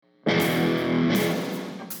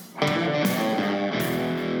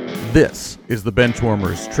This is the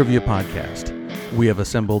Benchwarmers Trivia Podcast. We have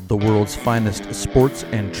assembled the world's finest sports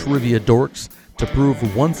and trivia dorks to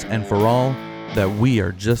prove once and for all that we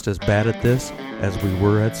are just as bad at this as we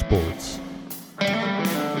were at sports.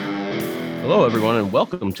 Hello, everyone, and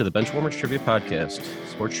welcome to the Benchwarmers Trivia Podcast,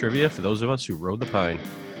 sports trivia for those of us who rode the pine.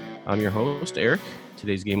 I'm your host, Eric.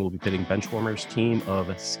 Today's game will be pitting Benchwarmers team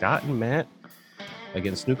of Scott and Matt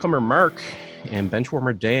against newcomer Mark and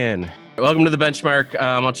Benchwarmer Dan. Welcome to the Benchmark.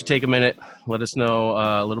 Why don't you take a minute, let us know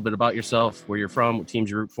a little bit about yourself, where you're from, what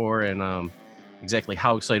teams you root for, and exactly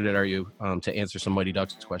how excited are you to answer some Mighty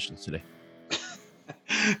Ducks questions today?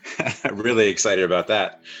 I'm really excited about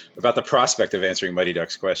that, about the prospect of answering Mighty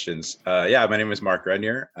Ducks questions. My name is Marc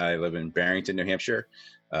Grenier. I live in Barrington, New Hampshire.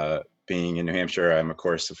 Being in New Hampshire, I'm, of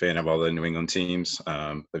course, a fan of all the New England teams.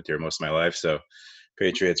 Lived here most of my life. So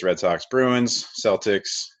Patriots, Red Sox, Bruins,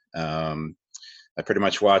 Celtics. I pretty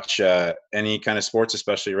much watch any kind of sports,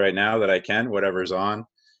 especially right now that I can, whatever's on.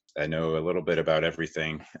 I know a little bit about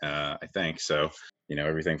everything, I think. So,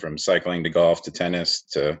 everything from cycling to golf to tennis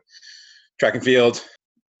to track and field.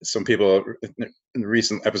 Some people in the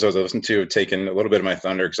recent episodes I listened to have taken a little bit of my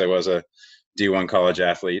thunder because I was a D1 college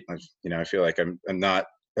athlete. I feel like I'm not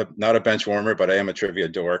a bench warmer, but I am a trivia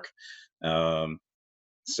dork. I'm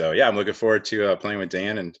looking forward to playing with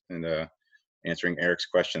Dan and answering Eric's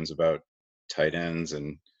questions about tight ends.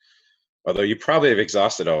 And although you probably have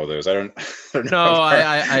exhausted all of those, I don't know. No,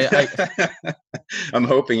 I'm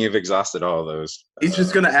hoping you've exhausted all of those. He's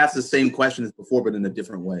just going to ask the same question as before, but in a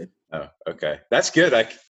different way. Oh, okay. That's good.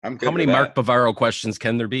 I'm good. How many Mark Bavaro questions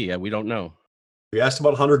can there be? We don't know. We asked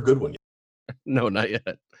about 100 good ones. No, not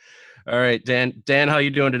yet. All right, Dan. Dan, how you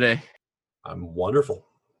doing today? I'm wonderful.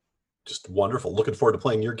 Just wonderful. Looking forward to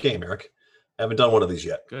playing your game, Eric. I haven't done one of these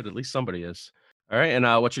yet. Good. At least somebody is. All right. And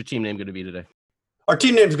what's your team name going to be today? Our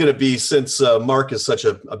team name is going to be, since Mark is such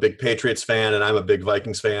a big Patriots fan and I'm a big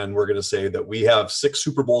Vikings fan, we're going to say that we have 6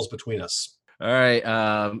 Super Bowls between us. All right.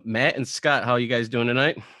 Matt and Scott, how are you guys doing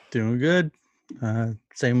tonight? Doing good.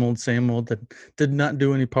 Same old. Did not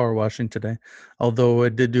do any power washing today, although I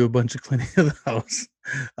did do a bunch of cleaning of the house.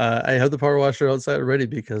 I have the power washer outside already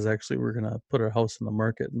because actually we're going to put our house in the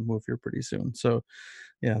market and move here pretty soon. So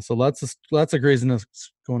yeah, so lots of craziness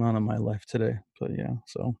going on in my life today. But yeah,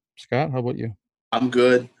 so Scott, how about you? I'm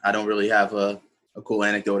good. I don't really have a cool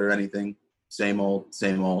anecdote or anything. Same old.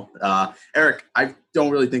 Eric, I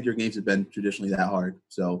don't really think your games have been traditionally that hard.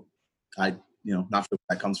 So not sure where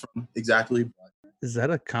that comes from exactly. But is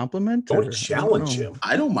that a compliment? Don't challenge him.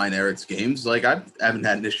 I don't mind Eric's games. Like I haven't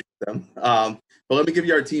had an issue with them. But let me give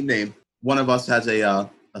you our team name. One of us has a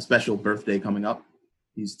special birthday coming up.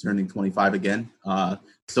 He's turning 25 again.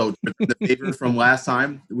 So the favor from last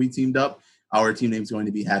time we teamed up, our team name is going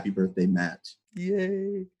to be Happy Birthday, Matt.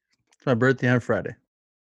 Yay. It's my birthday on Friday.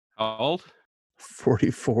 How old?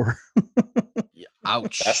 44. Yeah,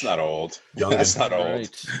 ouch. That's not old. Young. That's not old.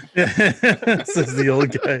 Right. Says the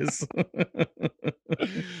old guys.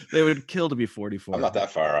 They would kill to be 44. I'm not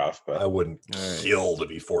that far off, but I wouldn't right. kill to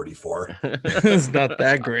be 44. It's not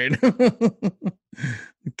that great.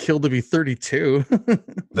 Kill to be 32.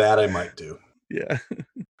 That I might do. Yeah.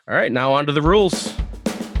 All right, now on to the rules.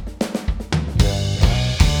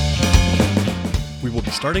 We will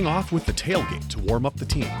be starting off with the tailgate to warm up the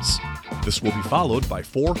teams. This will be followed by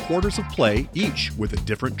 4 quarters of play, each with a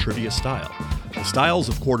different trivia style. The styles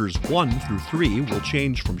of quarters 1 through 3 will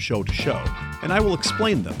change from show to show, and I will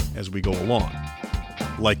explain them as we go along.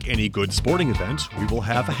 Like any good sporting event, we will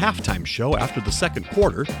have a halftime show after the second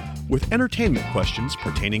quarter with entertainment questions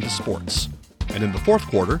pertaining to sports. And in the fourth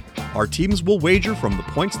quarter, our teams will wager from the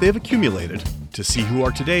points they've accumulated to see who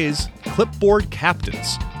are today's clipboard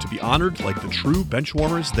captains, to be honored like the true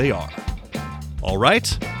benchwarmers they are. All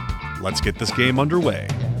right, let's get this game underway.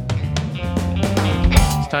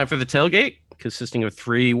 It's time for the tailgate, consisting of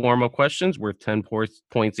 3 warm-up questions worth 10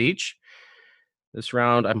 points each. This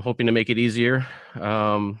round, I'm hoping to make it easier.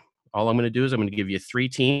 All I'm going to do is I'm going to give you 3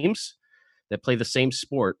 teams that play the same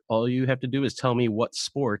sport. All you have to do is tell me what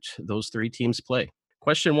sport those 3 teams play.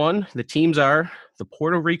 Question 1, the teams are the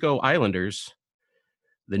Puerto Rico Islanders,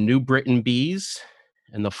 the New Britain Bees,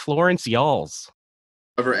 and the Florence Yalls.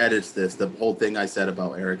 Whoever edits this, the whole thing I said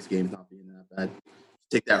about Eric's games not being that bad,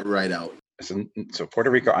 take that right out. So Puerto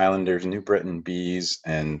Rico Islanders, New Britain Bees,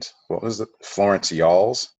 and what was it? Florence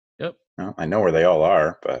Yalls? Yep. Well, I know where they all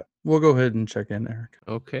are, but We'll go ahead and check in, Eric.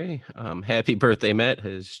 Okay. Happy Birthday, Matt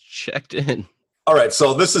has checked in. All right,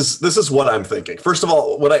 so this is what I'm thinking. First of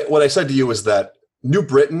all, what I said to you is that New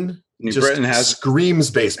Britain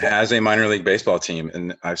screams baseball. Has a minor league baseball team,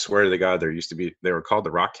 and I swear to God, they were called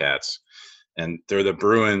the Rock Cats, and they're the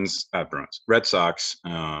Red Sox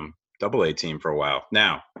AA team for a while.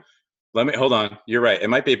 Now, hold on. You're right. It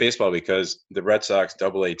might be baseball because the Red Sox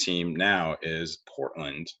AA team now is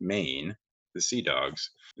Portland, Maine, the Sea Dogs.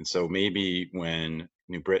 And so maybe when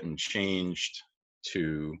New Britain changed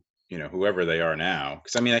to, whoever they are now,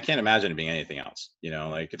 because I can't imagine it being anything else,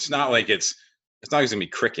 like it's not like it's not going to be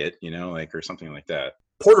cricket, like, or something like that.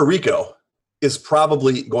 Puerto Rico is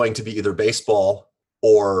probably going to be either baseball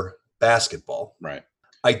or basketball. Right.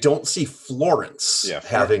 I don't see Florence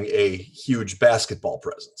having a huge basketball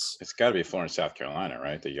presence. It's got to be Florence, South Carolina,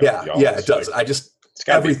 right? It does. Like, it's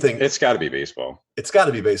got to be baseball. It's got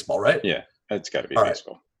to be baseball, right? Yeah, it's got to be All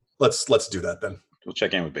baseball. Right. Let's do that then. We'll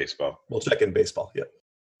check in with baseball. We'll check in baseball. Yeah.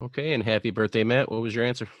 Okay, and happy birthday, Matt. What was your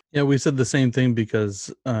answer? Yeah, we said the same thing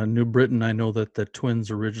because New Britain, I know that the Twins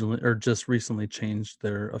originally or just recently changed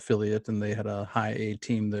their affiliate and they had a high A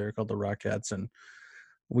team there called the Rockettes, and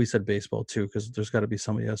we said baseball too because there's got to be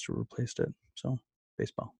somebody else who replaced it. So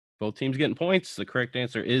baseball. Both teams getting points. The correct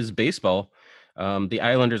answer is baseball. The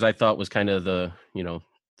Islanders, I thought, was kind of the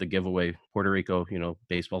giveaway. Puerto Rico,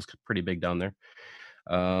 baseball's pretty big down there.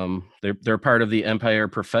 They're part of the Empire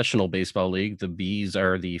Professional Baseball League. The Bees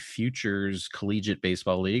are the Futures Collegiate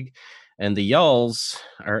Baseball League, and the Yalls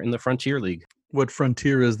are in the Frontier League. What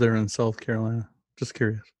frontier is there in South Carolina? Just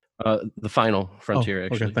curious. The final frontier,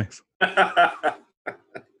 actually. Okay, thanks.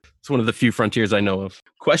 It's one of the few frontiers I know of.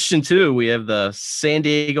 Question 2, we have the San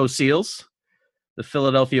Diego Seals, the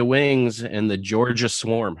Philadelphia Wings, and the Georgia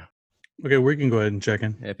Swarm. Okay, we can go ahead and check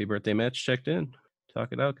in. Happy birthday, Match checked in. Talk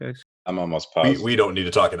it out, guys. I'm almost positive. We don't need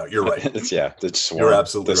to talk it out. You're right. The Swarm. You're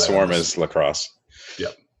absolutely the right. Swarm is lacrosse.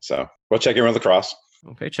 Yep. So we'll check in with lacrosse.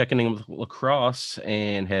 Okay, checking in with lacrosse,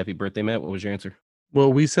 and happy birthday, Matt. What was your answer?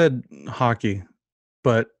 Well, we said hockey,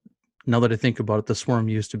 but now that I think about it, the Swarm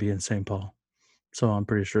used to be in St. Paul. So I'm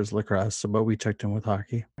pretty sure it's lacrosse, but we checked in with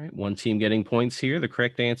hockey. All right, one team getting points here. The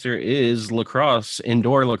correct answer is lacrosse,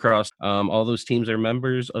 indoor lacrosse. All those teams are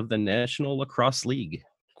members of the National Lacrosse League.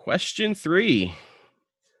 Question 3,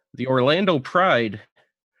 the Orlando Pride,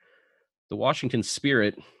 the Washington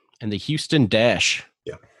Spirit, and the Houston Dash.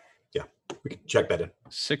 Yeah, we can check that in.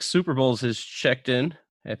 6 Super Bowls has checked in.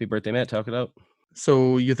 Happy birthday, Matt. Talk it out.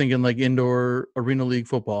 So you're thinking like indoor arena league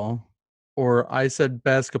football, or I said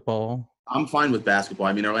basketball. I'm fine with basketball.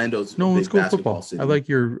 Orlando's no. Let's go with basketball football. city. I like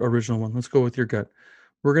your original one. Let's go with your gut.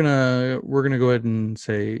 We're gonna go ahead and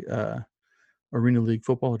say arena league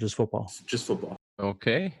football or just football. Just football.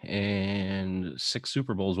 Okay, and 6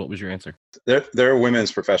 Super Bowls. What was your answer? They're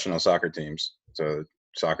women's professional soccer teams. So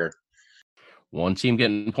soccer. One team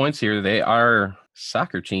getting points here. They are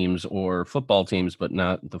soccer teams or football teams, but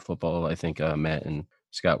not the football. I think Matt and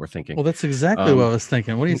Scott were thinking. Well, that's exactly what I was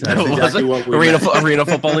thinking. What do you think? That's exactly what we Arena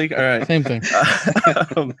Football League? All right. Same thing.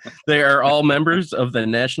 They are all members of the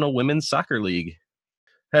National Women's Soccer League.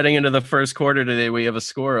 Heading into the first quarter today, we have a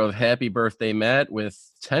score of happy birthday, Matt, with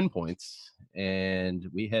 10 points. And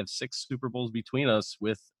we have 6 Super Bowls between us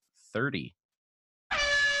with 30.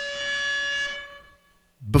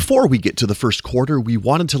 Before we get to the first quarter, we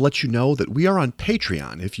wanted to let you know that we are on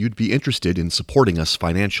Patreon if you'd be interested in supporting us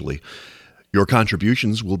financially. Your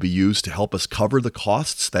contributions will be used to help us cover the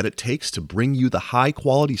costs that it takes to bring you the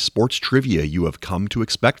high-quality sports trivia you have come to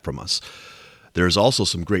expect from us. There's also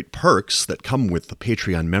some great perks that come with the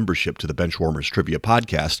Patreon membership to the Benchwarmers Trivia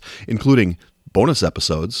Podcast, including bonus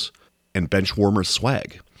episodes and Benchwarmers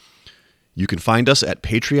swag. You can find us at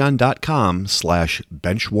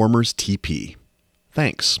patreon.com/benchwarmerstp.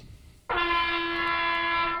 Thanks.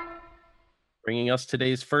 Bringing us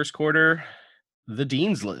today's first quarter, the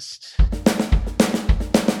Dean's List.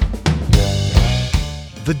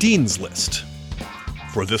 The Dean's List.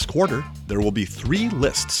 For this quarter, there will be 3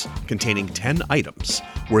 lists containing 10 items,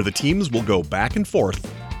 where the teams will go back and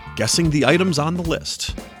forth, guessing the items on the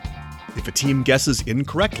list. If a team guesses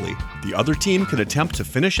incorrectly, the other team can attempt to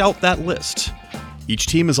finish out that list. Each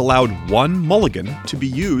team is allowed 1 mulligan to be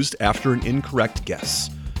used after an incorrect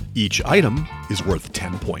guess. Each item is worth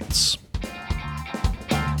 10 points.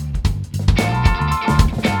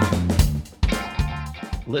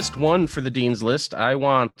 List 1 for the Dean's List. I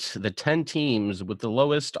want the 10 teams with the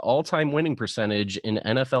lowest all-time winning percentage in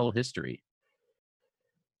NFL history.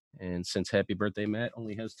 And since Happy Birthday Matt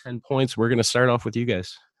only has 10 points, we're going to start off with you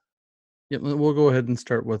guys. Yeah, we'll go ahead and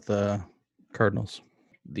start with Cardinals.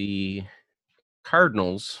 The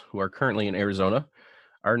Cardinals, who are currently in Arizona,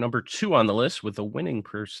 are number 2 on the list with a winning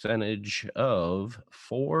percentage of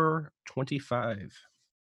 .425.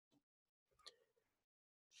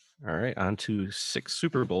 All right, on to 6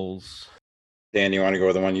 Super Bowls. Dan, you want to go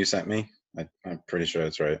with the one you sent me? I'm pretty sure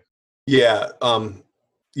that's right. Yeah.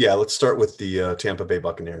 Let's start with the Tampa Bay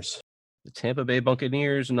Buccaneers. The Tampa Bay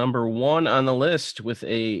Buccaneers, number 1 on the list with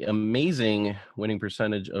a amazing winning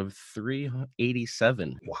percentage of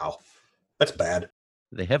 387. Wow. That's bad.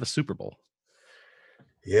 They have a Super Bowl.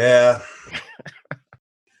 Yeah.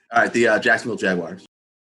 All right, the Jacksonville Jaguars.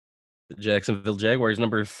 The Jacksonville Jaguars,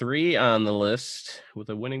 number 3 on the list with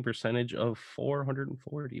a winning percentage of 440%.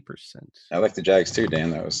 I like the Jags too,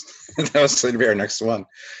 Dan. That was going to be our next one.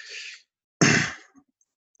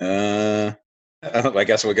 I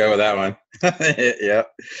guess we'll go with that one. Yeah.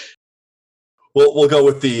 We'll go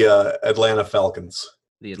with the Atlanta Falcons.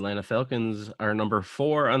 The Atlanta Falcons are number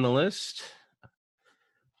 4 on the list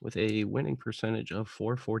with a winning percentage of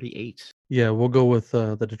 448. Yeah, we'll go with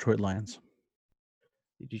the Detroit Lions.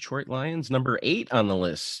 The Detroit Lions, number 8 on the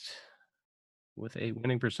list with a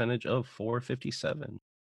winning percentage of 457.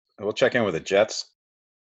 We'll check in with the Jets.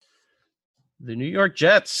 The New York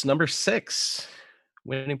Jets, number 6,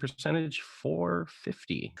 winning percentage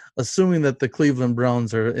 450. Assuming that the Cleveland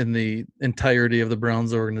Browns are in the entirety of the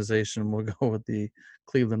Browns organization, we'll go with the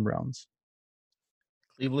Cleveland Browns.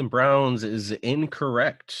 Cleveland Browns is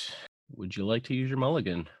incorrect. Would you like to use your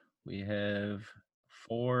mulligan? We have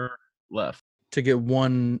 4 left. To get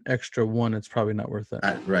one extra one, it's probably not worth it.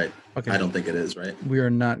 Right. Okay. I don't think it is, right? We are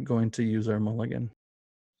not going to use our mulligan.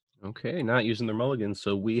 Okay, not using their mulligan.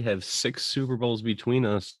 So we have 6 Super Bowls between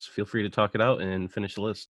us. Feel free to talk it out and finish the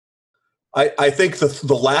list. I think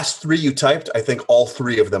the last 3 you typed, I think all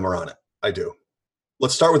 3 of them are on it. I do.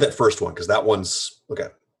 Let's start with that first one because that one's okay.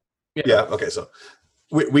 Yeah. Okay. So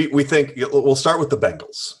we think we'll start with the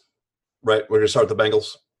Bengals, right? We're going to start with the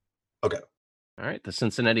Bengals. Okay. All right. The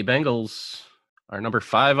Cincinnati Bengals are number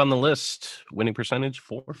 5 on the list, winning percentage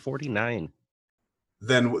 449.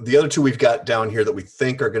 Then the other 2 we've got down here that we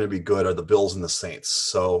think are going to be good are the Bills and the Saints.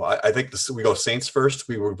 So I think we go Saints first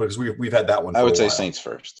because we've had that one. I would say Saints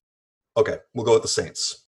first. Okay, we'll go with the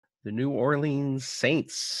Saints. The New Orleans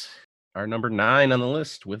Saints are number 9 on the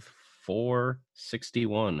list with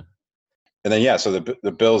 461. And then so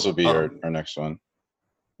the Bills will be our next one.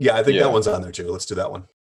 Yeah, I think that one's on there too. Let's do that one.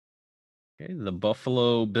 Okay, the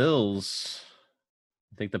Buffalo Bills.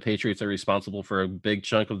 I think the Patriots are responsible for a big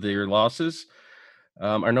chunk of their losses.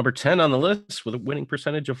 Are number 10 on the list with a winning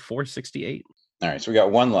percentage of 468. All right, so we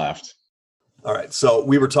got 1 left. All right, so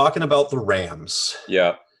we were talking about the Rams.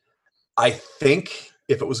 Yeah. I think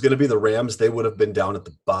if it was going to be the Rams, they would have been down at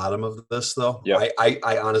the bottom of this, though. Yeah.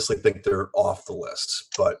 I honestly think they're off the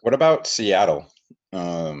list. But what about Seattle?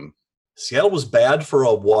 Seattle was bad for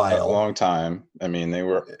a while. A long time. I mean, they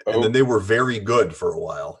were... And then they were very good for a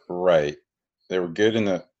while. Right. They were good in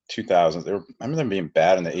the 2000s. I remember them being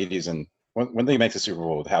bad in the 80s. And when did they make the Super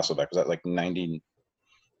Bowl with Hasselbeck? Was that like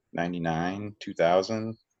 99,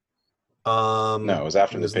 2000? No, it was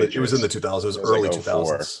after the Patriots. It was in the 2000s. It was early like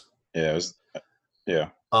 2000s. Yeah, it was. Yeah.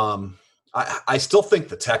 I still think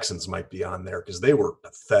the Texans might be on there because they were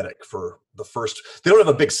pathetic for the first. They don't have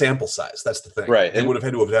a big sample size. That's the thing. Right. They would have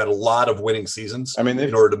had to have had a lot of winning seasons. I mean,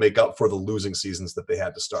 in order to make up for the losing seasons that they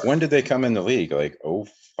had to start. When did they come in the league? Like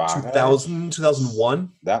 05? 2000, 2001?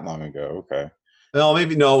 That long ago. Okay. No,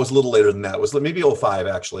 maybe no. It was a little later than that. It was maybe 05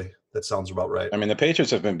 actually. That sounds about right. I mean, the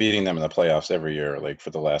Patriots have been beating them in the playoffs every year, like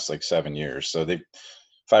for the last 7 years. So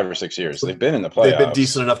 5 or 6 years. They've been in the playoffs. They've been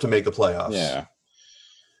decent enough to make the playoffs. Yeah.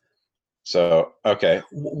 So, okay.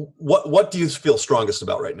 What do you feel strongest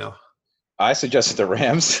about right now? I suggested the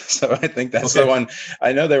Rams. So I think that's the one.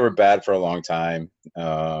 I know they were bad for a long time.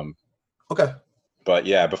 Okay. But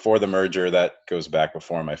yeah, before the merger, that goes back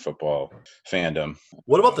before my football fandom.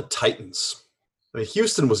 What about the Titans? I mean,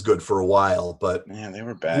 Houston was good for a while, but man, they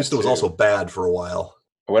were bad. Houston was also bad for a while.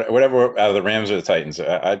 Whatever out of the Rams or the Titans,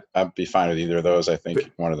 I'd be fine with either of those. I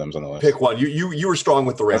think one of them's on the list. Pick one. You were strong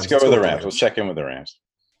with the Rams. Let's go with the Rams. We'll check in with the Rams.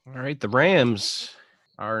 All right, the Rams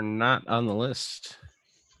are not on the list.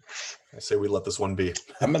 I say we let this one be.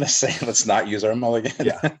 I'm going to say let's not use our mulligan.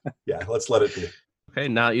 Yeah, let's let it be. Okay,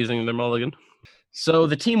 not using their mulligan. So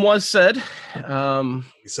the team was said. We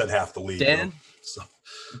said half the league. Dan?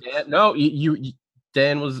 No,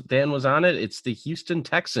 Dan was on it. It's the Houston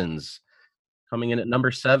Texans coming in at number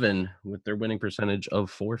 7 with their winning percentage of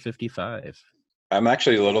 455. I'm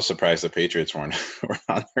actually a little surprised the Patriots weren't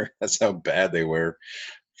on there. That's how bad they were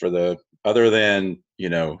other than,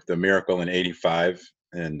 the miracle in 85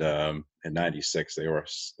 and in 96,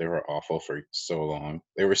 they were awful for so long.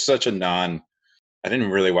 They were such I didn't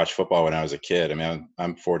really watch football when I was a kid. I mean,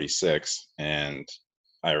 I'm 46 and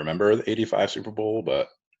I remember the 85 Super Bowl, but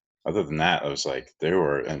other than that, I was like, they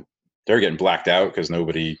were getting blacked out because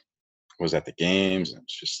nobody was at the games.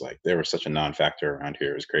 It's just like, they were such a non-factor around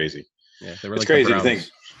here. It was crazy. Yeah, they were it's crazy to think.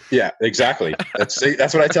 Yeah, exactly. That's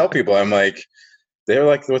what I tell people. I'm like, they're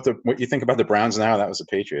like what you think about the Browns now. That was the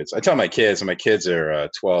Patriots. I tell my kids, and my kids are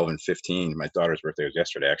 12 and 15. My daughter's birthday was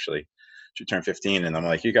yesterday, actually. She turned 15, and I'm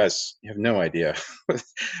like, you guys, you have no idea what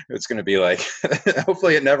it's going to be like.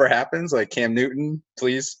 Hopefully, it never happens. Like Cam Newton,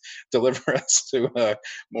 please deliver us to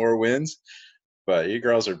more wins. But you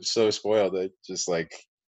girls are so spoiled. They just like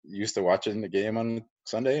used to watching the game on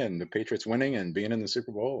Sunday and the Patriots winning and being in the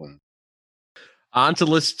Super Bowl. And on to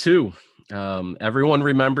list 2. Everyone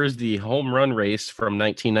remembers the home run race from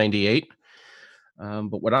 1998.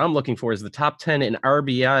 But what I'm looking for is the top 10 in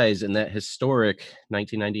RBIs in that historic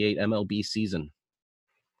 1998 MLB season.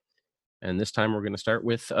 And this time we're going to start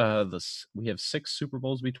with this. We have 6 Super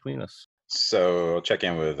Bowls between us. so I'll check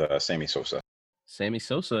in with Sammy Sosa. Sammy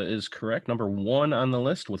Sosa is correct. Number 1 on the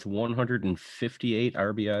list with 158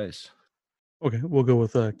 RBIs. Okay, we'll go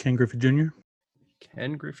with Ken Griffey Jr.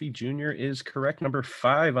 Ken Griffey Jr. is correct. Number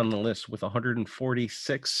 5 on the list with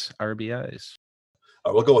 146 RBIs.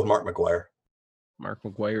 We'll go with Mark McGuire. Mark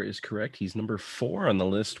McGuire is correct. He's number 4 on the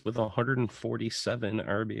list with 147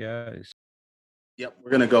 RBIs. Yep,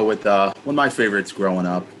 we're gonna go with one of my favorites growing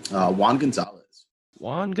up, Juan Gonzalez.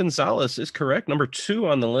 Juan Gonzalez is correct. Number 2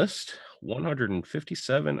 on the list,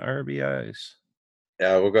 157 RBIs.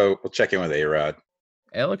 Yeah, we'll check in with A-Rod.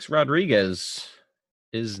 Alex Rodriguez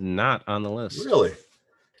is not on the list. Really?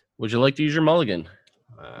 Would you like to use your mulligan?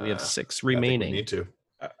 We have 6 remaining. I think we need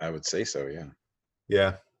to. I would say so, yeah.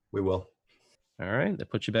 Yeah, we will. All right, that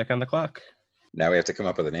puts you back on the clock. Now we have to come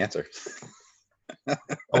up with an answer. How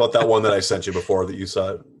about that one that I sent you before that you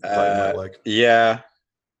saw? Thought you might like? Yeah.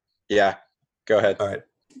 Go ahead. All right.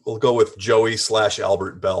 We'll go with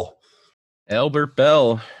Joey/Albert Bell. Albert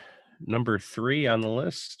Bell, number 3 on the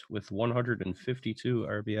list with 152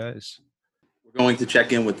 RBIs. We're going to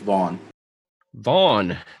check in with Vaughn.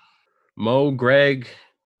 Vaughn, Mo, Greg,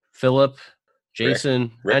 Philip,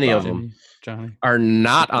 Jason, Rick any of Vaughn. them Johnny. are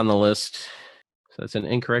not on the list. So that's an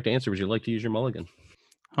incorrect answer. Would you like to use your mulligan?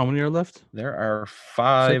 How many are left? There are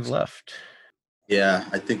 5 6. left. Yeah,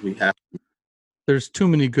 I think we have. There's too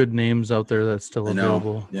many good names out there that's still I know,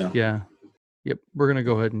 available. yeah. Yep. We're gonna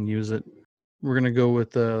go ahead and use it. We're gonna go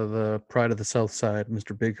with the pride of the South Side,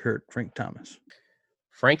 Mr. Big Hurt, Frank Thomas.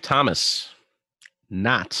 Frank Thomas,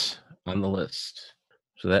 not on the list.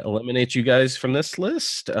 So that eliminates you guys from this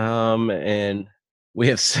list. And we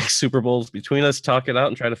have 6 Super Bowls between us. Talk it out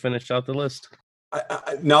and try to finish out the list.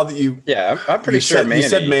 Now that you, I'm pretty sure Manny. You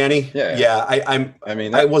said Manny. Yeah.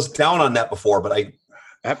 I was down on that before, but I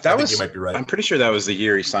think you might be right. I'm pretty sure that was the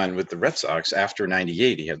year he signed with the Red Sox. After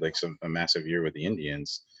 '98, he had like a massive year with the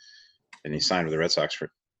Indians, and he signed with the Red Sox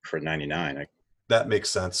for '99. That makes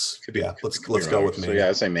sense. Let's go with Manny. So yeah,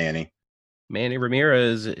 I'd say Manny. Manny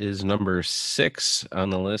Ramirez is number 6 on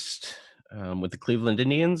the list. With the Cleveland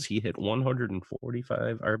Indians, he hit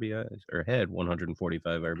 145 RBIs, or had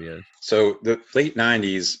 145 RBIs. So the late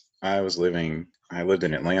 '90s, I lived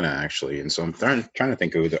in Atlanta actually, and so I'm trying to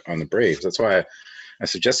think of on the Braves. That's why I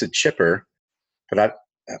suggested Chipper, but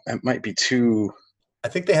that might be too. I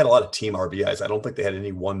think they had a lot of team RBIs. I don't think they had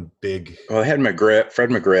any one big. Well, they had Fred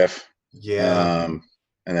McGriff. Yeah. And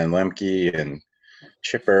then Lemke and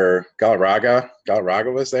Chipper.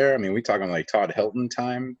 Galarraga was there. I mean, we talking like Todd Helton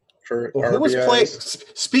time. Who was playing?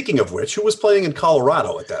 Speaking of which, who was playing in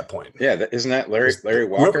Colorado at that point? Yeah, isn't that Larry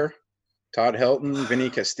Walker, Todd Helton, Vinny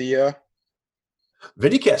Castilla?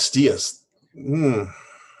 Vinny Castilla's.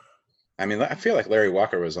 I mean, I feel like Larry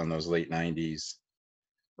Walker was on those late '90s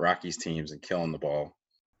Rockies teams and killing the ball.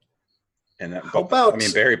 And that,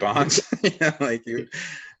 Barry Bonds?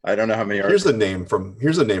 I don't know how many. Here's a name from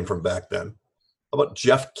back then. How about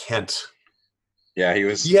Jeff Kent? Yeah,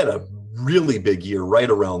 he had a really big year right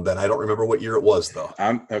around then. I don't remember what year it was though.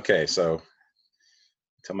 Okay, so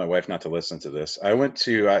tell my wife not to listen to this. When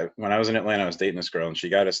I was in Atlanta, I was dating this girl, and she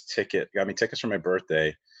got me tickets for my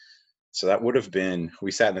birthday. So that would have been,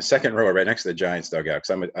 we sat in the second row right next to the Giants dugout,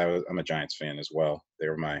 because I'm a Giants fan as well. They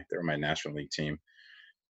were my National League team,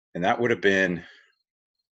 and that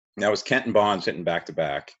was Kent and Bonds hitting back to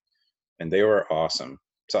back, and they were awesome.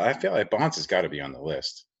 So I feel like Bonds has got to be on the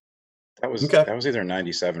list. That was either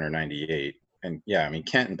 97 or 98. And yeah, I mean,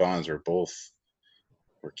 Kent and Bonds were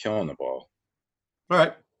killing the ball. All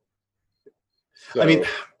right. So, I mean,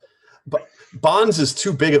 but Bonds is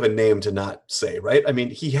too big of a name to not say, right? I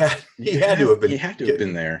mean, he had to have been. He had to have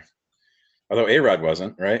been there. Although A-Rod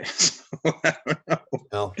wasn't, right? I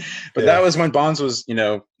don't know. But that was when Bonds was,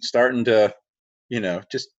 starting to,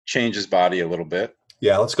 just change his body a little bit.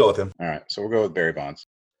 Yeah, let's go with him. All right. So we'll go with Barry Bonds.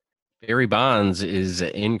 Barry Bonds is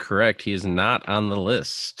incorrect. He is not on the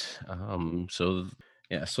list. So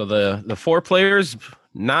the 4 players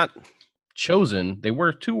not chosen,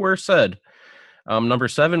 2 were said. Number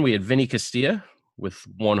 7, we had Vinny Castilla with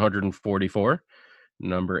 144.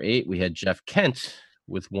 Number 8, we had Jeff Kent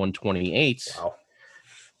with 128. Wow.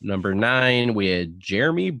 Number 9, we had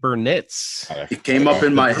Jeremy Burnitz It came up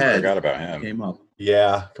in my head. I forgot about him. Came up.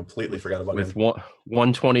 Yeah, completely forgot about with him.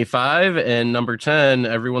 125. And number 10,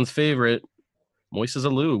 everyone's favorite, Moises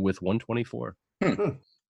Alou with 124.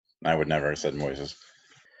 I would never have said Moises.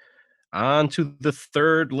 On to the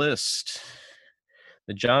third list.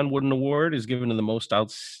 The John Wooden Award is given to the most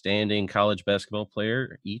outstanding college basketball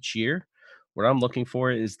player each year. What I'm looking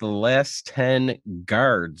for is the last 10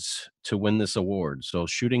 guards to win this award. So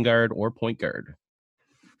shooting guard or point guard.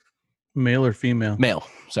 Male or female? Male,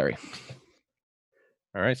 sorry.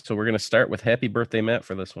 All right, so we're going to start with Happy Birthday, Matt,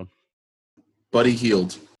 for this one. Buddy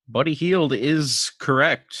Hield. Buddy Hield is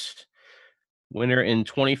correct. Winner in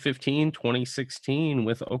 2015, 2016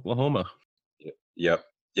 with Oklahoma. Yep.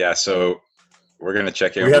 Yeah, so we're going to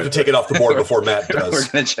check in. We have to take it off the board before Matt does.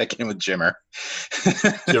 We're going to check in with Jimmer.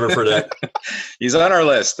 Jimmer Fredette. He's on our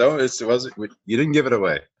list. You didn't give it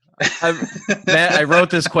away. Matt, I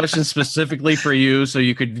wrote this question specifically for you so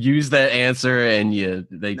you could use that answer, and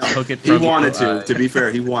they took it from He wanted to be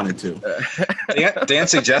fair, he wanted to. Dan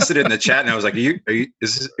suggested it in the chat, and I was like, are you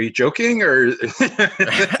joking? Or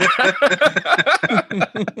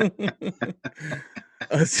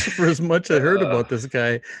For as much I heard about this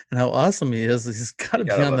guy and how awesome he is, he's got to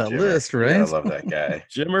be on that list, right? I love that guy.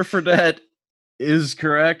 Jimmer Fredette is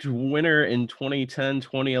correct. Winner in 2010,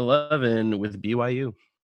 2011 with BYU.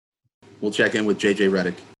 We'll check in with JJ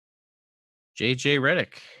Redick. JJ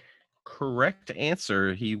Redick. Correct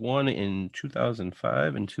answer. He won in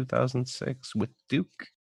 2005 and 2006 with Duke.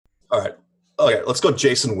 All right. Okay, let's go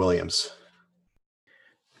Jason Williams.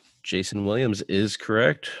 Jason Williams is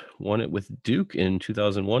correct. Won it with Duke in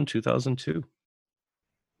 2001, 2002.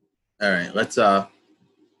 All right, let's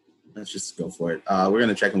just go for it. We're going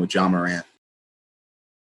to check in with John Morant.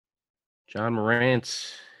 John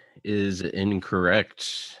Morant is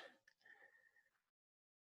incorrect.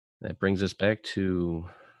 That brings us back to,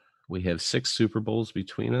 we have 6 Super Bowls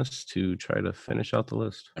between us to try to finish out the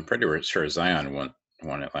list. I'm pretty sure Zion won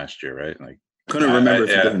it last year, right? Like, couldn't remember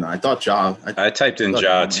if he did or not. I thought Ja. I typed in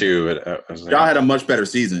Ja too. But I was like, Ja had a much better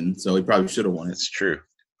season, so he probably should have won it. It's true.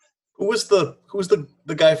 Who was the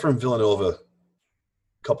guy from Villanova a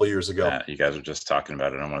couple years ago? You guys were just talking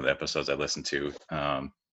about it on one of the episodes I listened to.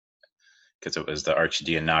 Because it was the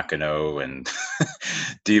Archidiacono and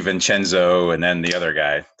DiVincenzo, and then the other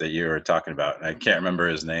guy that you were talking about. I can't remember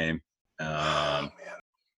his name. I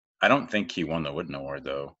don't think he won the Wooden Award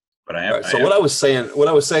though. But I am. Right, so what I was saying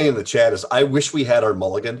in the chat is, I wish we had our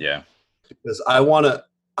mulligan. Yeah. Because I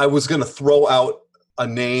was gonna throw out a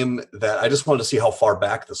name that I just wanted to see how far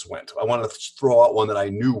back this went. I wanted to throw out one that I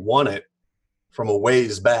knew won it from a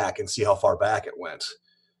ways back and see how far back it went.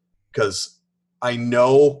 Because I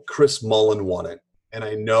know Chris Mullin won it, and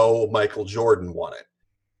I know Michael Jordan won it,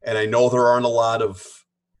 and I know there aren't a lot of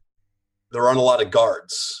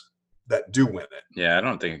guards that do win it. Yeah, I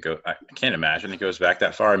don't think I can't imagine it goes back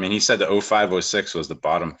that far. I mean, he said the 05-06 was the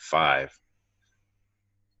bottom 5.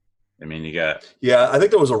 I mean, you got. Yeah, I think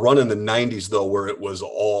there was a run in the 90s though where it was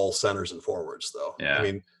all centers and forwards though. Yeah. I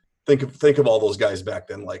mean, think of all those guys back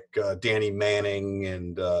then, like Danny Manning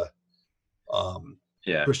and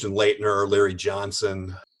Christian Laettner, Larry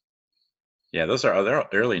Johnson. Yeah, they're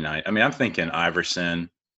early night. I mean, I'm thinking Iverson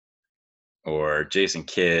or Jason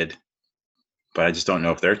Kidd, but I just don't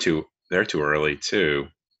know if they're too early too.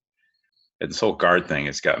 And this whole guard thing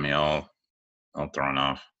has got me all thrown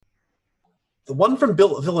off. The one from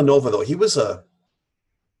Villanova though, he was a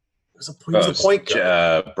point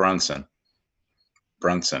guard. Brunson,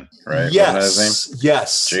 right? Yes,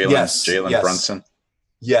 Jalen Brunson.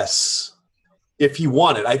 Yes. If he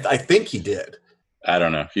won it, I think he did. I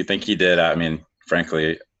don't know. If you think he did, I mean,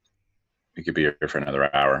 frankly, we could be here for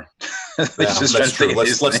another hour. That's true.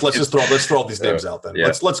 Let's throw all these names out then.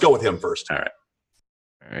 Yeah. Let's go with him first. All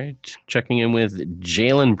right. Checking in with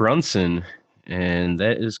Jalen Brunson, and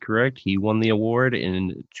that is correct. He won the award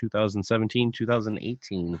in 2017,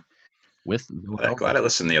 2018 with. Glad I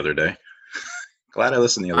listened the other day.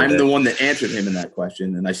 I'm the one that answered him in that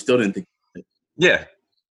question, and I still didn't think. Yeah.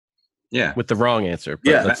 Yeah. With the wrong answer.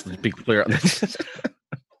 But let's be clear on that.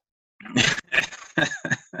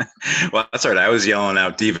 Well, that's all right. I was yelling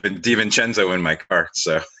out DiVincenzo in my car,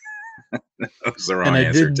 so that was the wrong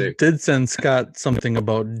answer too. Did send Scott something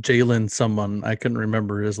about Jalen someone. I couldn't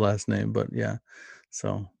remember his last name, but yeah.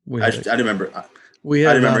 So I remember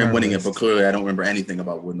him winning it, but clearly I don't remember anything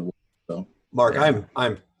about winning the award. So Mark,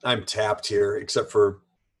 I'm tapped here, except for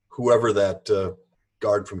whoever that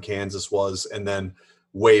guard from Kansas was, and then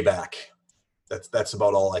way back That's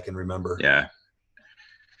about all I can remember. Yeah.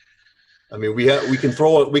 I mean, we can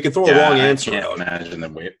throw a wrong answer I can't out. imagine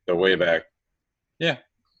the way back. Yeah,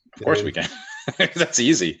 of course we can. That's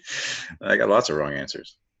easy. I got lots of wrong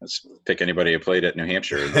answers. Let's pick anybody who played at New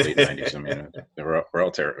Hampshire in the late '90s. I mean, we're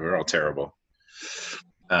all terrible.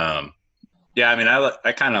 Yeah, I mean,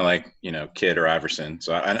 I kind of like Kidd or Iverson.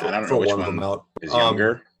 So I don't know which one of them out. Is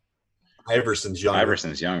younger. Iverson's younger.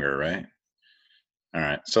 Iverson's younger, right? All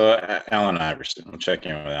right. So Allen Iverson. We'll check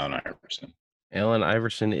in with Allen Iverson. Allen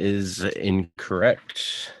Iverson is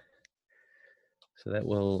incorrect. So that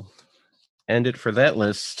will end it for that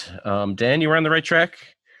list. Dan, you were on the right track.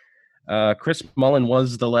 Chris Mullen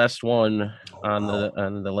was the last one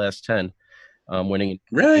on the last 10, winning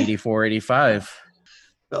 84-85.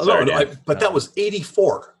 But that was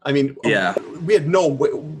 84. I mean, we had no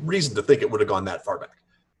reason to think it would have gone that far back.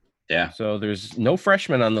 Yeah. So there's no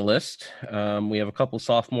freshmen on the list. We have a couple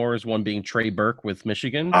sophomores, one being Trey Burke with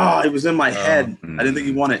Michigan. Oh, it was in my head. I didn't think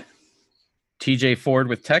he won it. TJ Ford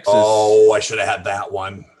with Texas. Oh, I should have had that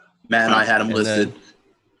one. Man, I had him listed.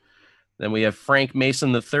 Then we have Frank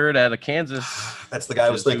Mason III out of Kansas. That's the guy I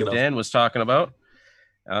was thinking of. Dan was talking about.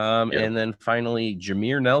 And then finally,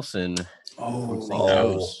 Jameer Nelson.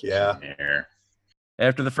 Yeah.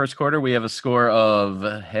 After the first quarter, we have a score of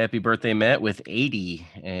Happy Birthday, Matt, with 80.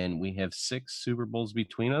 And we have 6 Super Bowls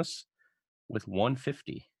between us with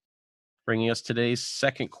 150. Bringing us today's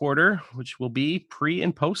second quarter, which will be pre-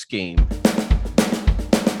 and post-game.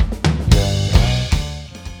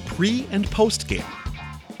 Pre- and post-game.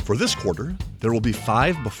 For this quarter, there will be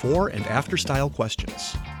 5 before and after style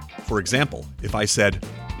questions. For example, if I said,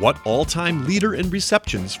 what all-time leader in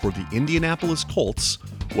receptions for the Indianapolis Colts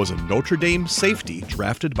was a Notre Dame safety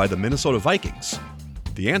drafted by the Minnesota Vikings?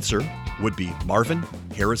 The answer would be Marvin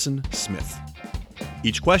Harrison Smith.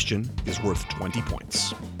 Each question is worth 20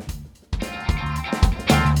 points.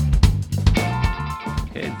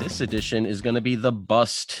 Okay, this edition is going to be the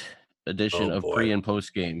bust edition of pre- and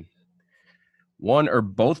post-game. One or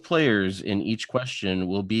both players in each question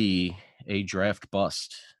will be a draft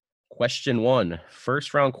bust. Question 1,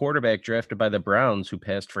 first-round quarterback drafted by the Browns who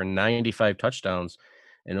passed for 95 touchdowns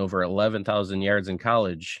and over 11,000 yards in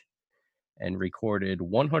college and recorded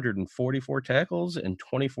 144 tackles and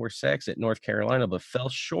 24 sacks at North Carolina, but fell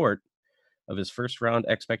short of his first-round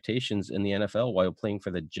expectations in the NFL while playing for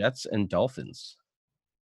the Jets and Dolphins.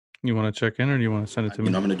 You want to check in or do you want to send it to me?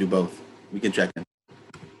 I'm going to do both. We can check in.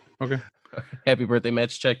 Okay. Happy birthday,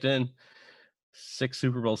 Matt's checked in. 6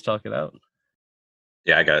 Super Bowls, talk it out.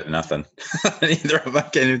 Yeah, I got nothing. Either of them, I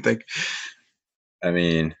can't even think. I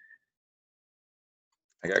mean,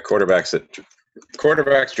 I got quarterbacks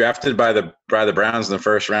drafted by the Browns in the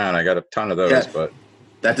first round. I got a ton of those, but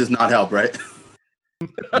that does not help, right?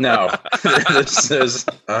 No, there's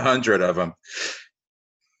 100 of them.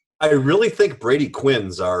 I really think Brady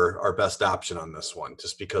Quinn's our best option on this one,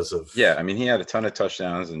 just because of I mean, he had a ton of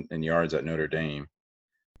touchdowns and yards at Notre Dame,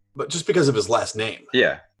 but just because of his last name.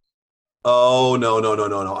 Yeah. Oh no!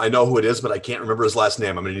 I know who it is, but I can't remember his last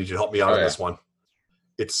name. I'm going to need you to help me out on this one.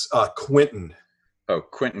 It's Quentin. Oh,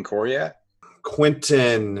 Quentin Coriat?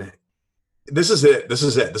 Quentin. This is it. This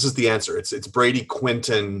is the answer. It's Brady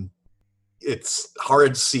Quentin. It's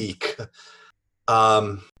Hard-Seek.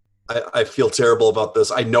 I feel terrible about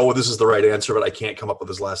this. I know this is the right answer, but I can't come up with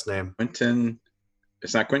his last name. Quentin.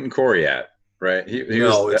 It's not Quentin Coriat, right? He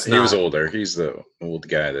was older. He's the old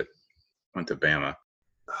guy that went to Bama.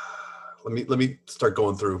 Let me start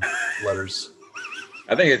going through letters.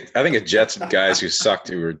 I think a Jets guys who sucked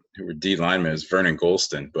who were D linemen is Vernon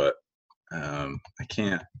Golston, but I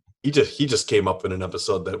can't. He just came up in an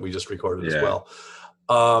episode that we just recorded as well.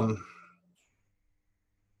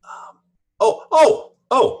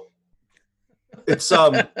 It's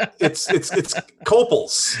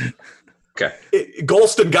Copels. Okay.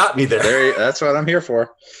 Golston got me there. That's what I'm here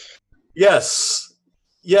for. Yes.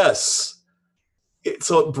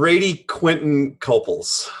 So Brady Quentin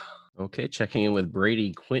Copels. Okay, checking in with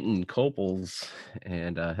Brady Quentin Copels.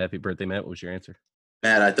 And happy birthday, Matt. What was your answer?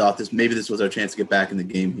 Matt, I thought maybe this was our chance to get back in the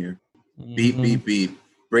game here. Beep.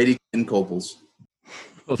 Brady Quentin Copels.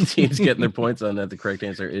 Both teams getting their points on that. The correct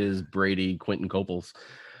answer is Brady Quentin Copels.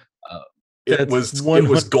 It was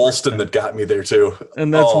Golston that got me there too.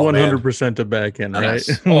 And that's 100% to back in, right?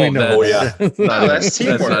 Yes. We know yeah. That's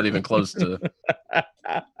teamwork. That's not even close to.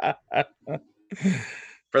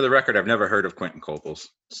 For the record, I've never heard of Quentin Copels.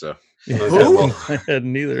 So I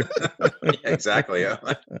hadn't either. Yeah, exactly.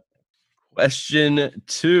 Question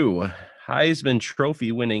 2. Heisman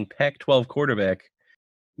Trophy winning Pac-12 quarterback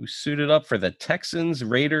who suited up for the Texans,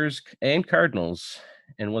 Raiders, and Cardinals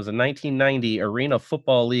and was a 1990 Arena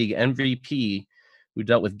Football League MVP who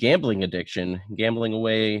dealt with gambling addiction, gambling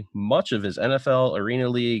away much of his NFL, Arena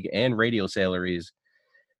League, and radio salaries,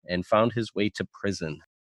 and found his way to prison.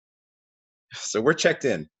 So we're checked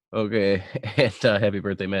in. Okay, and happy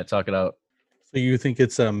birthday, Matt. Talk it out. So you think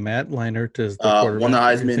it's Matt Leinart as the quarterback? Won the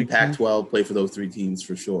that you're Heisman, thinking? Pac-12, played for those 3 teams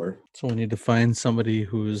for sure. So we need to find somebody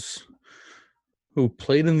who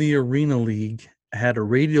played in the Arena League, had a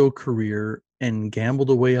radio career, and gambled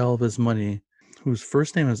away all of his money. Whose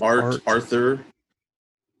first name is Art. Arthur.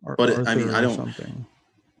 But Arthur I mean, I or don't. something.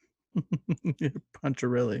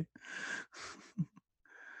 Poncherelli.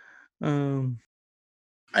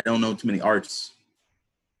 I don't know too many arts.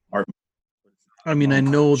 I mean, I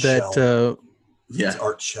know that It's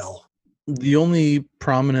Art Shell. the only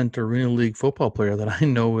prominent Arena League football player that I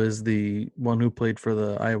know is the one who played for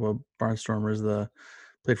the Iowa Barnstormers,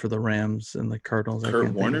 played for the Rams and the Cardinals. Kurt I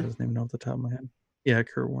can't Warner? think of his name off the top of my head. Yeah,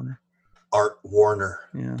 Kurt Warner. Art Warner.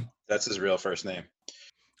 Yeah. That's his real first name.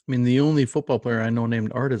 I mean, the only football player I know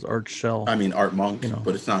named Art is Art Shell. I mean, Art Monk, You know.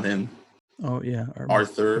 but it's not him. Oh, yeah.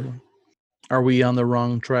 Arthur. Are we on the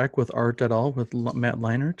wrong track with Art at all with Matt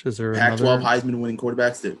Leinart? Is there Pac-12 another? Heisman winning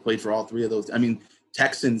quarterbacks that played for all 3 of those. I mean,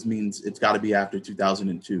 Texans means it's got to be after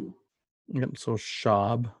 2002. Yep, so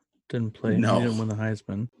Schaub didn't play. No. He didn't win the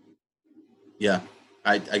Heisman. Yeah,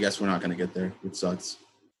 I guess we're not going to get there. It sucks.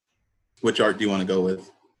 Which Art do you want to go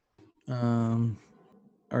with?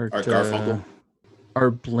 Art Garfunkel?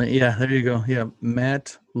 Art yeah, there you go. Yeah,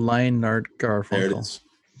 Matt Leinart Garfunkel. There it is.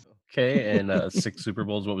 Okay, and 6 Super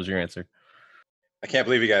Bowls. What was your answer? I can't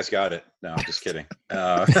believe you guys got it. No, I'm just kidding.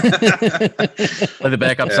 Play the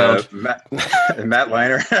backup sound. Matt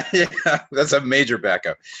Leinart. Yeah, that's a major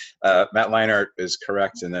backup. Matt Leinart is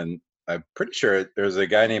correct. And then I'm pretty sure there's a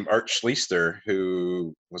guy named Art Schleister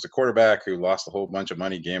who was a quarterback who lost a whole bunch of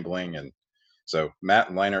money gambling. And so Matt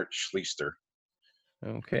Leinart Schleister.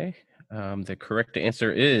 Okay. The correct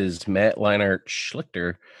answer is Matt Leinart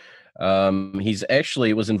Schlichter. He's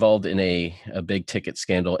actually was involved in a big ticket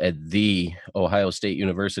scandal at the Ohio State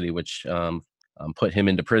University, which put him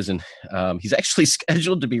into prison. He's actually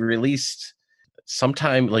scheduled to be released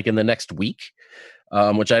sometime like in the next week,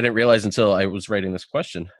 which I didn't realize until I was writing this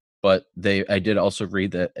question. But I did also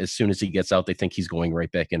read that as soon as he gets out, they think he's going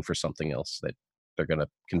right back in for something else that they're going to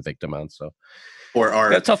convict him on. So, Or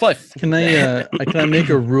Art. yeah, tough life. Can I make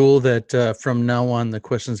a rule that from now on the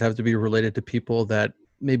questions have to be related to people that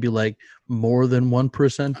maybe like more than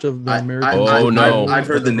 1% of the American? I've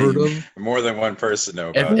heard the name. of? More than one person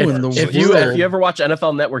know If, about Who it. in the if you ever watch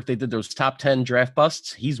NFL Network, they did those top 10 draft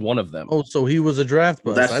busts. He's one of them. Oh, so he was a draft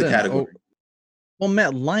bust. That's I the didn't- category. well,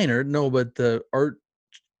 Matt Leinart, no, but the Art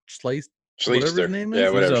Schleister, whatever his Schleister. name Yeah, is.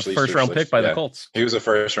 He whatever. was a Schleister, first-round pick by the yeah. Colts. He was a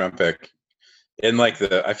first round pick. In like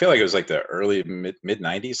I feel like it was like the early mid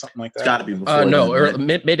 90s, something like that. It's got to be before. No, then,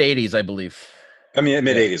 right? mid 80s, I believe. I mean,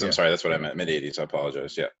 mid 80s. Yeah. I'm sorry, that's what I meant. Mid 80s. I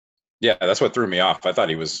apologize. Yeah, yeah, that's what threw me off. I thought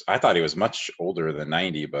he was much older than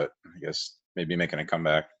 90, but I guess maybe making a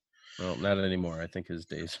comeback. Well, not anymore. I think his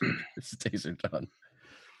days are done.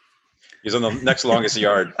 He's on the next longest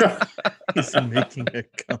yard. He's making a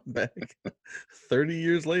comeback 30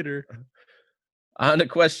 years later. On to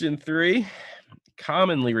question 3.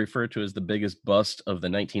 Commonly referred to as the biggest bust of the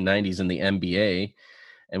 1990s in the NBA,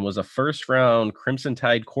 and was a first-round Crimson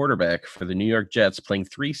Tide quarterback for the New York Jets, playing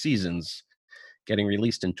 3 seasons, getting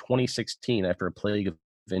released in 2016 after a plague of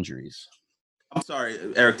injuries. I'm sorry,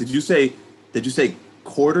 Eric. Did you say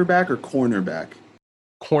quarterback or cornerback?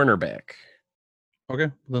 Cornerback.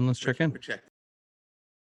 Okay, then let's check in. Check.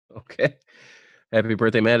 Okay. Happy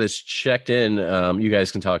birthday, Matt is checked in. You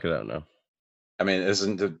guys can talk it out now. I mean,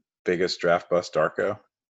 isn't the biggest draft bust Darko?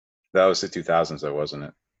 That was the 2000s, though, wasn't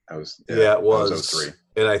it? Yeah, it was. That was 03.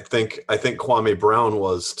 And I think Kwame Brown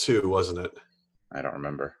was too, wasn't it? I don't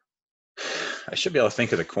remember. I should be able to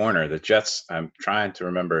think of the corner. The Jets, I'm trying to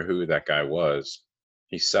remember who that guy was.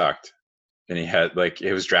 He sucked. And he had, like,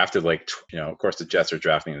 it was drafted, like, of course the Jets are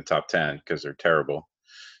drafting in the top 10 because they're terrible.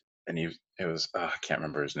 And I can't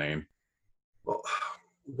remember his name. Well,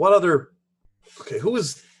 who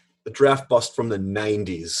was the draft bust from the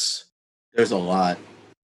 90s There's a lot.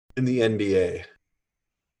 in the NBA?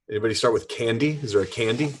 Anybody start with Candy? Is there a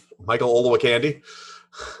Candy? Michael Olowokandi?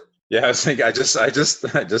 Yeah, I was thinking, I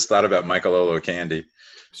just thought about Michael Olowokandi.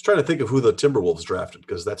 Just trying to think of who the Timberwolves drafted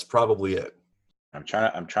because that's probably it. I'm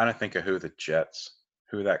trying to think of who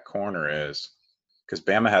that corner is, because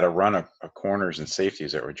Bama had a run of corners and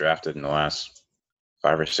safeties that were drafted in the last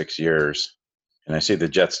 5 or 6 years, and I see the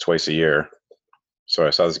Jets twice a year, so I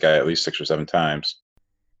saw this guy at least 6 or 7 times.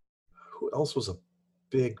 Who else was a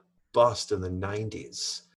big bust in the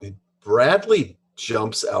 90s? Bradley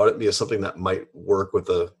jumps out at me as something that might work with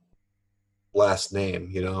a last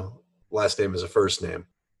name. Last name is a first name.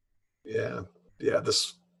 Yeah.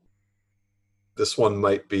 This one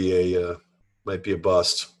might be a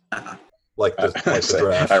bust. Like the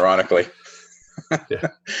draft. Ironically. Yeah.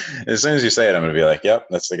 As soon as you say it, I'm going to be like, "Yep,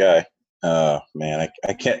 that's the guy." Oh man,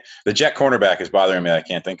 I can't. The Jet cornerback is bothering me. I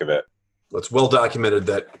can't think of it. It's well documented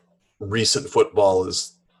that recent football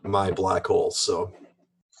is my black hole. So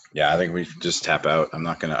yeah, I think we just tap out. I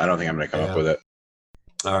don't think I'm gonna come up with it.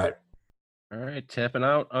 All right, tapping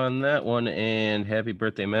out on that one. And happy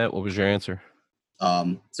birthday, Matt. What was your answer?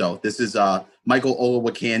 So this is Michael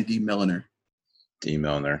Olawakan D. Milliner. D.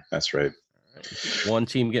 Milliner, that's right. One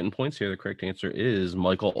team getting points here. The correct answer is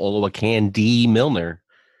Michael Olawakan D. Milliner.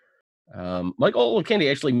 Michael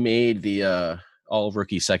Olawakan actually made the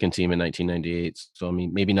all-rookie second team in 1998. So, I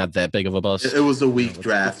mean, maybe not that big of a bust. It was a weak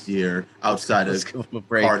draft year outside of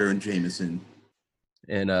break. Carter and Jameson.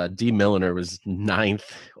 And D. Milliner was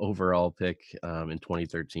 9th overall pick in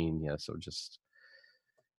 2013. Yeah, so just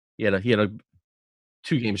he had a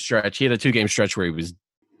 2-game stretch. He had a 2-game stretch where he was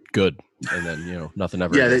good, and then nothing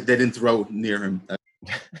ever. Yeah, they didn't throw near him.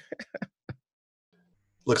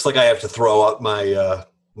 Looks like I have to throw out my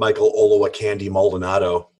Michael Olowokandi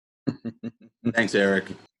Maldonado. Thanks, Eric.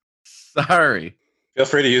 Sorry. Feel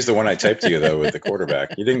free to use the one I typed to you though with the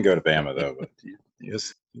quarterback. He didn't go to Bama though, but he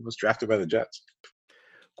was drafted by the Jets.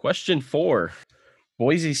 Question 4.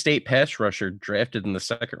 Boise State pass rusher drafted in the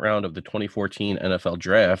second round of the 2014 NFL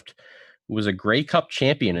draft, who was a Grey Cup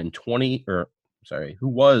champion in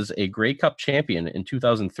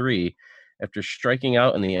 2003 after striking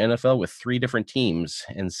out in the NFL with 3 different teams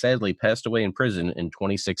and sadly passed away in prison in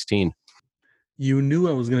 2016. You knew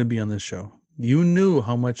I was going to be on this show. You knew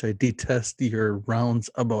how much I detest your rounds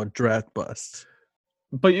about draft busts.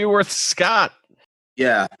 But you're worth Scott.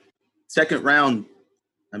 Yeah. Second round.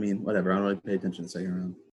 I mean, whatever. I don't really pay attention to the second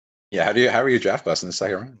round. Yeah, how are you draft busting the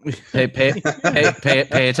second round?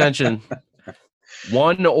 Pay attention.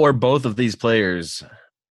 One or both of these players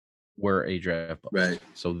were a draft bust. Right.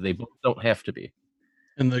 So they both don't have to be.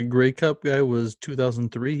 And the Grey Cup guy was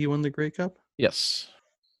 2003. He won the Grey Cup? Yes.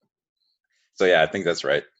 So yeah, I think that's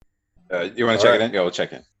right. You want to check it in? Yeah, we'll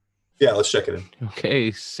check in. Yeah, let's check it in.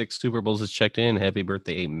 Okay, 6 Super Bowls is checked in. Happy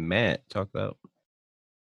birthday, Matt. Talk about.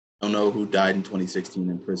 I don't know who died in 2016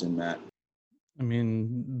 in prison, Matt. I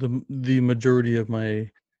mean, the majority of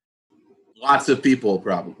my... Lots of people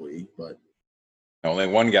probably, but... Only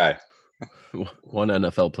one guy. One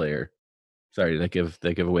NFL player. Sorry, did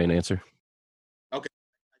that give away an answer? Okay.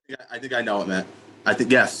 I think I know it, Matt. I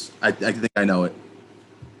think I know it.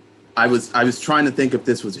 I was trying to think if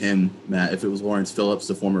this was him, Matt, if it was Lawrence Phillips,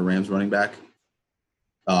 the former Rams running back.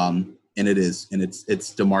 And it is. And it's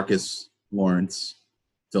DeMarcus Lawrence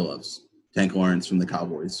Phillips. Tank Lawrence from the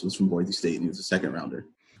Cowboys was from Boise State, and he was a second rounder.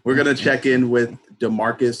 We're going to check in with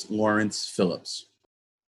DeMarcus Lawrence Phillips.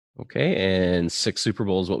 Okay, and 6 Super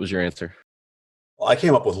Bowls. What was your answer? Well, I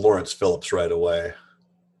came up with Lawrence Phillips right away.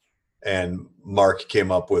 And Mark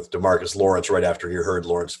came up with DeMarcus Lawrence right after he heard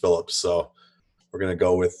Lawrence Phillips. So we're going to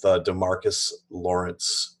go with DeMarcus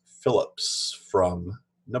Lawrence Phillips from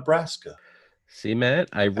Nebraska. See, Matt,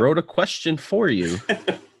 I wrote a question for you.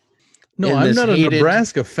 No, I'm not a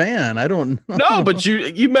Nebraska fan. I don't know. No, but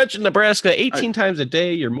you mentioned Nebraska 18 times a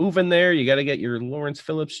day. You're moving there. You got to get your Lawrence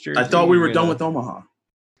Phillips jersey. I thought we were done with Omaha.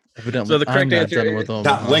 Evidently, so the correct answer is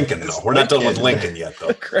not Lincoln, though. We're not done with Lincoln yet, though.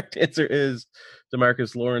 The correct answer is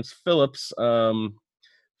DeMarcus Lawrence Phillips.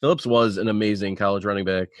 Phillips was an amazing college running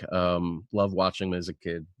back. Loved watching him as a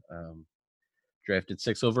kid. Drafted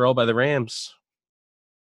 6th overall by the Rams.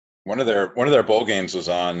 One of their bowl games was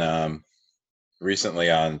on recently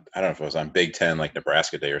on, I don't know if it was on Big Ten, like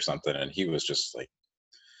Nebraska Day or something, and he was just like,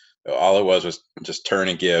 all it was just turn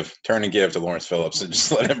and give to Lawrence Phillips and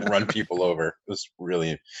just let him run people over. It was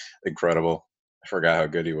really incredible. I forgot how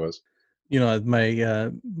good he was.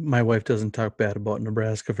 My wife doesn't talk bad about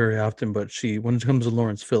Nebraska very often, but when it comes to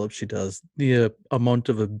Lawrence Phillips, she does. The amount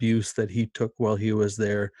of abuse that he took while he was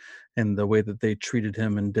there and the way that they treated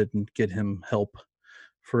him and didn't get him help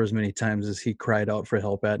for as many times as he cried out for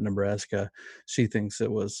help at Nebraska, she thinks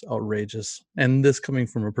it was outrageous. And this coming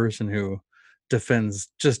from a person who defends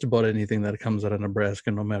just about anything that comes out of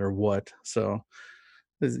Nebraska, no matter what. So,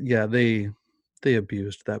 yeah, they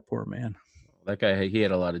abused that poor man. That guy, he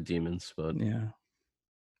had a lot of demons, but yeah.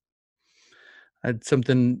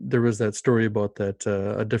 There was that story about that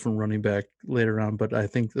a different running back later on, but I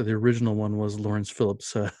think that the original one was Lawrence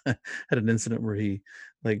Phillips had an incident where he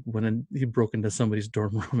he broke into somebody's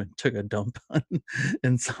dorm room and took a dump on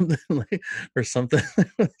and something or something.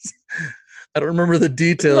 I don't remember the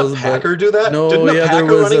details. Didn't a Packer do that? No, Didn't a there Packer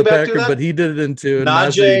was running a back do Packer, that? but he did it into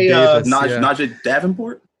Najee, Davis. Najee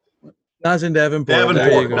Davenport. Najee Davenport.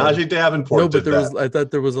 There you go. Najee Davenport. No, but did that. I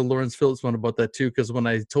thought there was a Lawrence Phillips one about that too. Because when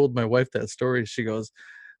I told my wife that story, she goes,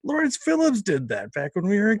 "Lawrence Phillips did that back when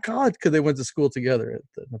we were in college because they went to school together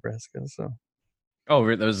at Nebraska." So,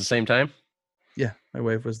 that was the same time. yeah, my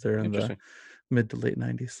wife was there in the mid to late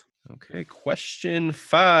 90s. Okay, question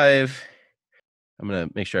 5. I'm gonna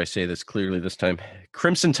make sure I say this clearly this time.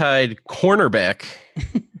 Crimson Tide cornerback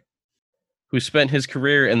who spent his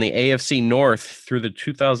career in the AFC North through the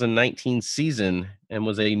 2019 season and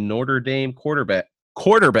was a Notre Dame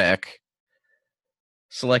quarterback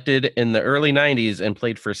selected in the early 90s and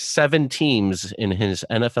played for 7 teams in his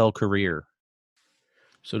NFL career.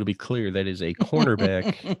 So to be clear, that is a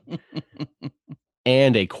cornerback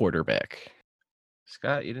and a quarterback.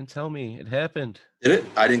 Scott, you didn't tell me it happened. Did it?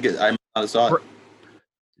 I didn't get. I saw it.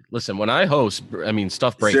 Listen, when I host,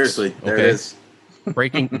 stuff breaks. Seriously, there it is.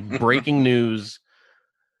 Breaking news.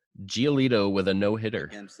 Giolito with a no-hitter.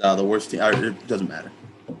 Against the worst team. It doesn't matter.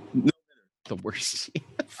 The worst team.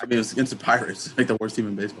 I mean, it was against the Pirates, like the worst team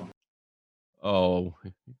in baseball. Oh,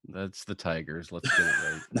 that's the Tigers. Let's get it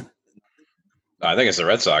right. I think it's the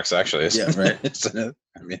Red Sox, actually. Yeah, right.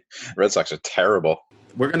 I mean, Red Sox are terrible.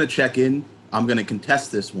 We're going to check in. I'm going to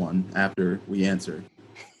contest this one after we answer.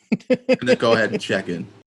 I'm going to go ahead and check in.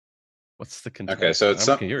 What's the contest? Okay, so it's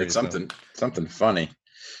something funny.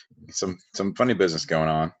 Some funny business going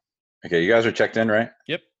on. Okay, you guys are checked in, right?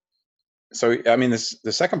 Yep. So, I mean, the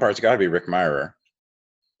second part's got to be Rick Mirer,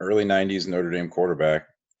 early 90s Notre Dame quarterback.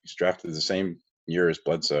 He's drafted the same year as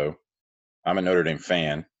Bledsoe. I'm a Notre Dame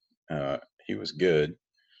fan. He was good. It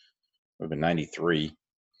would have been 93.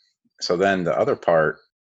 So then the other part.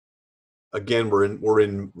 Again, we're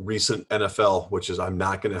in recent NFL, which is I'm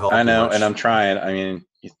not going to help. I know, much. and I'm trying. I mean,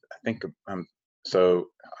 I think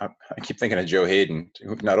I keep thinking of Joe Hayden,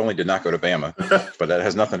 who not only did not go to Bama, but that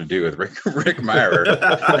has nothing to do with Rick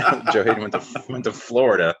Mirer. Joe Hayden went to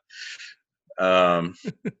Florida.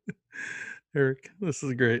 Eric, this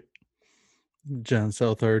is great. John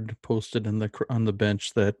Southard posted on the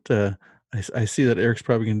bench that I see that Eric's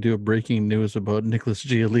probably going to do a breaking news about Nicholas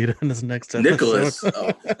Giolito in his next episode. Nicholas,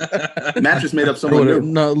 Matt just made up someone new.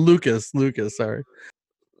 No, Lucas. Sorry.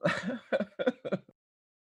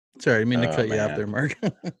 Sorry, I mean to cut you off there, Mark.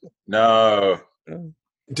 No.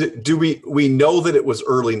 Do we know that it was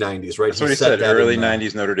early 90s, right? That's what he said, early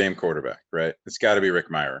 90s Notre Dame quarterback, right? It's got to be Rick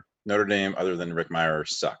Mirer. Notre Dame, other than Rick Mirer,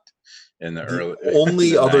 sucked in the early.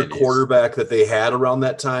 Only other 90s. Quarterback that they had around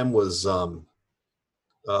that time was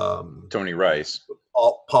Tony Rice.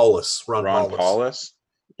 Paulus. Ron Paulus.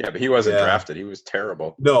 Yeah, but he wasn't drafted. He was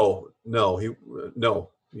terrible. No,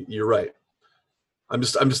 you're right. I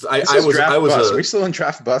was Are we still in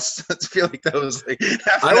draft bust? I feel like that was like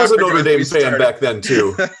I was a Notre Dame fan back then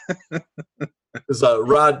too. Because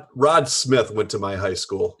Rod Smith went to my high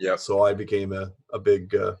school. Yeah. So I became a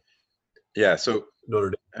big so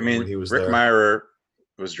Notre Dame. I mean, Rick Mirer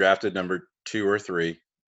was drafted number 2 or 3,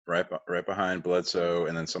 right behind Bledsoe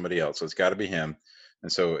and then somebody else. So it's got to be him. And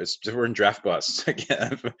so we're in draft busts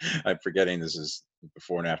again. I'm forgetting this is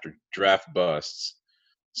before and after draft busts.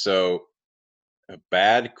 So a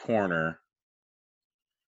bad corner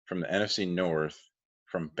from the NFC North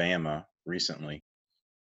from Bama recently.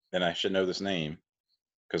 And I should know this name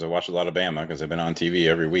because I watch a lot of Bama because I've been on TV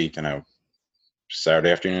every week. And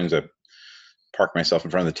Saturday afternoons, I park myself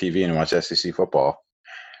in front of the TV and watch SEC football.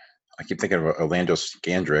 I keep thinking of Orlando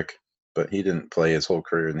Scandrick, but he didn't play his whole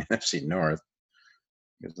career in the NFC North.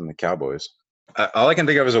 He was in the Cowboys. All I can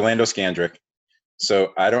think of is Orlando Scandrick.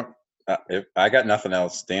 So I don't. If I got nothing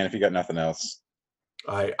else, Dan, if you got nothing else,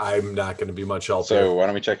 I'm not going to be much help. So why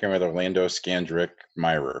don't we check in with Orlando Scandrick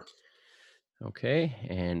Mirer? Okay,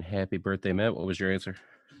 and happy birthday, Matt. What was your answer?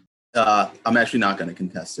 I'm actually not going to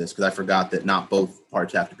contest this because I forgot that not both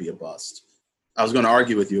parts have to be a bust. I was going to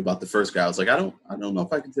argue with you about the first guy. I was like, I don't know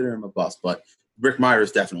if I consider him a bust, but Rick Mirer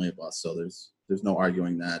is definitely a bust. So there's no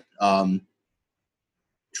arguing that.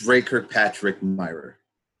 Dre Kirkpatrick Mirer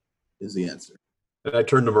is the answer. And I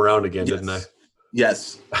turned him around again, didn't I?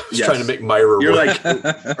 Yes. I was trying to make Mirer You're work.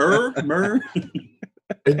 like, Mer.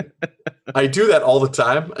 I do that all the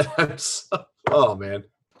time. Oh, man.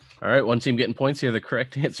 All right, one team getting points here. The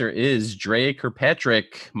correct answer is Dre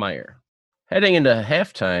Kirkpatrick Meyer. Heading into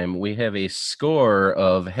halftime, we have a score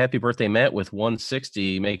of Happy Birthday Matt with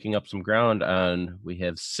 160, making up some ground on. We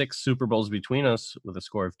have 6 Super Bowls between us with a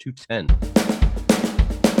score of 210.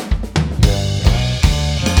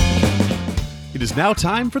 It is now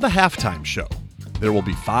time for the halftime show. There will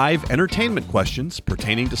be 5 entertainment questions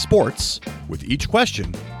pertaining to sports, with each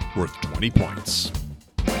question worth 20 points.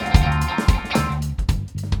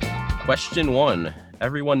 Question 1.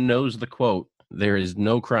 Everyone knows the quote, "There is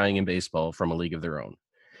no crying in baseball," from A League of Their Own.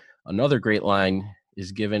 Another great line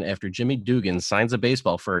is given after Jimmy Dugan signs a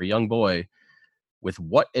baseball for a young boy. With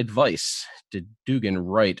what advice did Dugan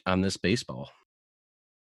write on this baseball?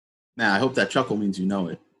 Now, I hope that chuckle means you know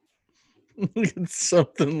it. It's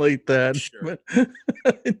something like that. Sure.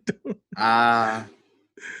 I don't-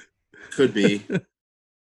 Could be.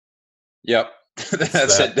 Yep.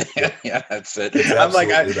 That's that. it. Yep. Yeah, that's it. It's I'm like,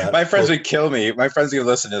 absolutely that. my friends would kill me. My friends would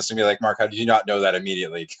listen to this and be like, Mark, how did you not know that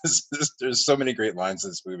immediately? Because there's so many great lines in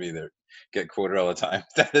this movie that get quoted all the time.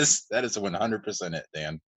 That is 100% it,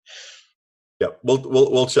 Dan. Yep.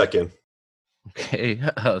 We'll check in. Okay,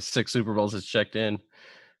 6 Super Bowls is checked in.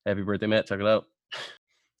 Happy birthday, Matt. Check it out.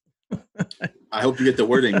 I hope you get the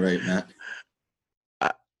wording right, Matt.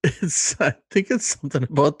 I think it's something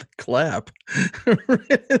about the clap.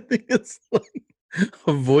 I think it's like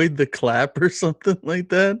avoid the clap or something like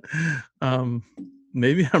that.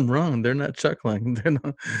 Maybe I'm wrong. They're not chuckling. They're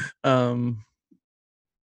not. I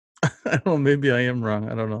don't know. Maybe I am wrong.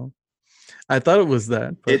 I don't know. I thought it was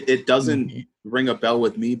that. But It doesn't ring a bell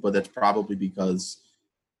with me, but that's probably because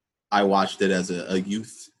I watched it as a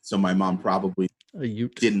youth. So my mom probably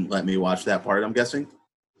didn't let me watch that part, I'm guessing.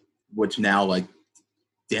 Which now, like,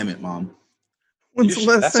 damn it, Mom. When's the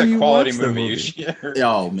last That's time a you quality watched that movie. movie?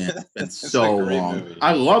 Oh, man. It's so a great long. movie.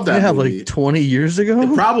 I love that Yeah, movie. like 20 years ago.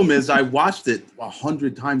 The problem is I watched it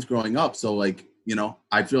 100 times growing up. So, like, you know,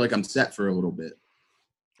 I feel like I'm set for a little bit.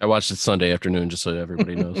 I watched it Sunday afternoon, just so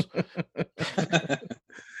everybody knows.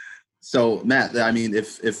 So, Matt, I mean,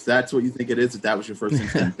 if that's what you think it is, if that was your first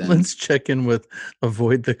instinct, then Let's check in with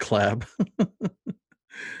avoid the clap.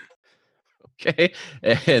 Okay,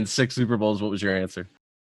 and 6 Super Bowls. What was your answer?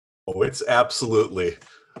 Oh, it's absolutely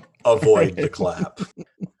avoid the clap.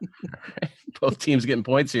 Both teams getting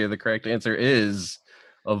points here. The correct answer is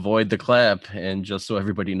avoid the clap. And just so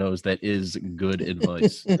everybody knows, that is good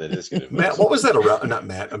advice. That is good advice. Matt, what was that around? Not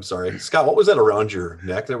Matt. I'm sorry, Scott. What was that around your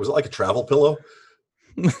neck? There was it like a travel pillow.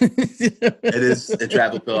 it is a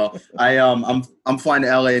travel pillow. I'm flying to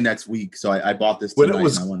LA next week, so I bought this When tonight it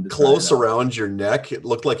was and I wanted to close try it out. around your neck, it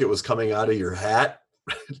looked like it was coming out of your hat.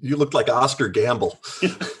 You looked like Oscar Gamble.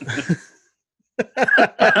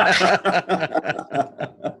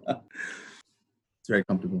 It's very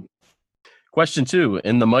comfortable. Question 2.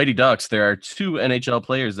 In The Mighty Ducks, there are 2 NHL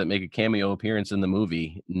players that make a cameo appearance in the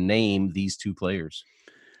movie. Name these 2 players.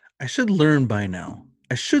 I should learn by now.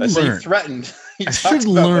 I should So you learn. threatened. You I talked should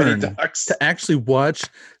about learn Mighty Ducks. to actually watch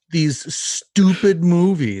these stupid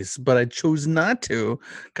movies, but I chose not to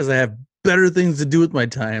because I have better things to do with my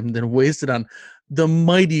time than waste it on the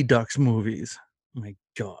Mighty Ducks movies. Oh my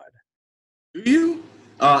God. Do you?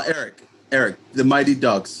 Eric, the Mighty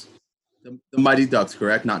Ducks. The Mighty Ducks,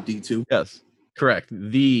 correct? Not D2? Yes, correct.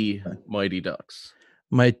 The Mighty Ducks.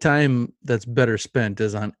 My time that's better spent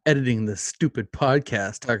is on editing this stupid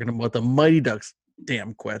podcast talking about the Mighty Ducks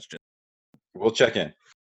damn question. We'll check in.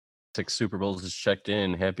 6 Super Bowls is checked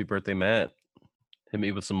in. Happy birthday, Matt. Hit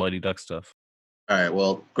me with some Mighty Duck stuff. All right,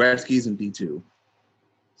 well, Gretzky's in D2,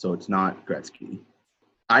 so it's not Gretzky.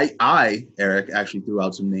 I Eric, actually threw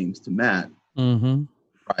out some names to Matt, Mm-hmm.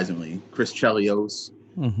 surprisingly. Chris Chelios,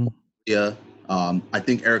 Mm-hmm. yeah. I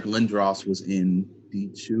think Eric Lindros was in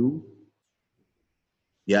D2.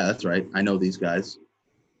 Yeah, that's right. I know these guys.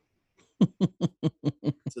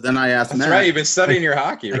 So then I asked That's Matt. right. You've been studying your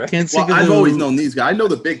hockey, I right? can't Well, think of I've the- always known these guys. I know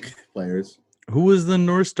the big players. Who was the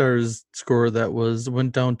North Stars scorer that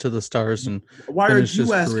went down to the Stars and Why are finished his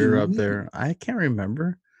you asking career up me? there? I can't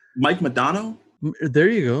remember. Mike Madonna? There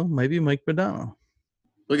you go. Maybe Mike Madonna.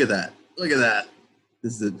 Look at that. Look at that.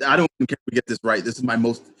 I don't even care if we get this right. This is my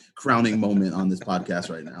most crowning moment on this podcast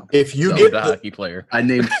right now. If you So, get The hockey player. I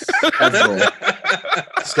named several.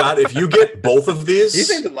 Scott, if you get both of He's these,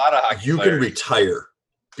 named a lot of hockey you players. can retire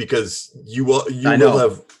because you will I know.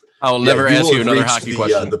 have. I'll yeah, never ask will you have another reached hockey the,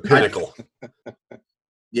 question. the pinnacle.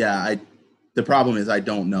 Yeah, the problem is I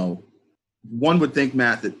don't know. One would think,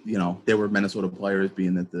 Matt, that they were Minnesota players,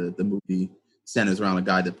 being that the movie centers around a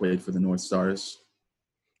guy that played for the North Stars.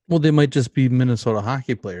 Well, they might just be Minnesota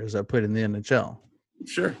hockey players that played in the NHL.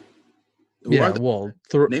 Sure. Who Yeah, are they? well,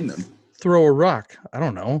 Name them. throw a rock. I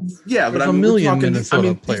don't know. Yeah, but There's I mean, a million we're talking,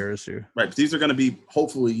 Minnesota players here. Right, but these are going to be,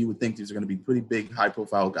 hopefully you would think these are going to be pretty big,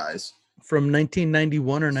 high-profile guys. From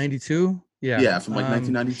 1991 or 92? Yeah, from like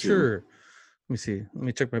 1992. Sure. Let me see. Let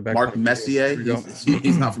me check my back. Marc Messier,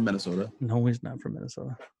 he's not from Minnesota. No, he's not from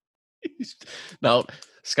Minnesota. No,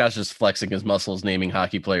 Scott's just flexing his muscles naming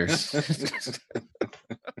hockey players.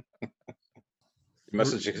 You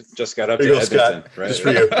must have just got up There to you go, Edmonton, Scott. right? Just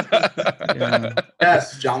for you. Yeah.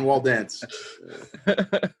 Yes, John Wall Dance.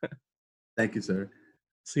 Thank you, sir.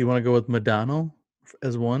 So you want to go with Madonna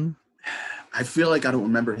as one? I feel like I don't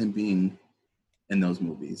remember him being in those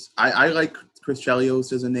movies. I like Chris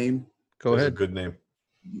Chelios as a name. Go That's ahead. a good name.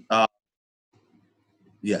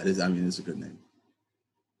 Yeah, it is. I mean, it's a good name.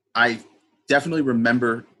 I definitely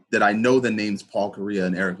remember that I know the names Paul Correa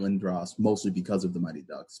and Eric Lindros mostly because of the Mighty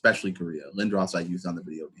Ducks, especially Correa. Lindros I used on the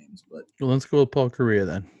video games, but Well, let's go with Paul Correa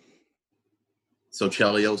then. so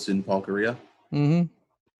Chelios and Paul Correa. Mm-hmm.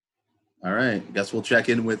 All right, guess we'll check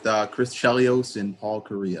in with Chris Chelios and Paul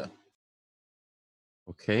Correa.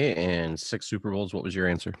 Okay, and 6 Super Bowls. What was your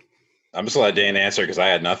answer? I'm just gonna let Dan answer because I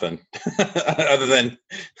had nothing other than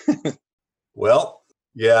Well,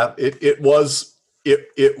 yeah, it was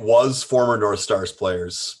former North Stars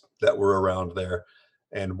players that were around there,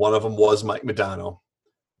 and one of them was Mike Modano,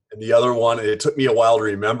 and the other one, it took me a while to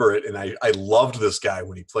remember it, and I loved this guy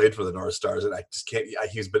when he played for the North Stars, and I just can't.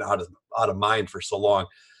 He's been out of mind for so long.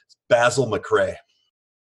 It's Basil McRae.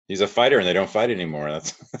 he's a fighter and they don't fight anymore.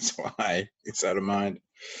 That's why it's out of mind.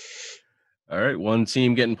 All right, one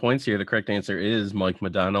team getting points here. The correct answer is Mike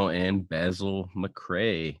Modano and Basil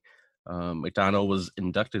McRae. McDonough was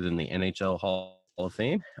inducted in the NHL Hall of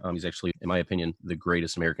Fame. He's actually, in my opinion, the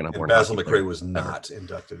greatest American And born Basil hockey McRae player was ever. not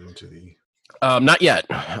inducted into the. Not yet.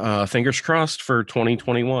 Fingers crossed for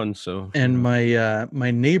 2021. So, And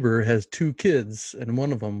my neighbor has 2 kids, and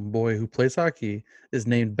one of them, boy who plays hockey, is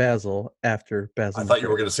named Basil after Basil. I thought you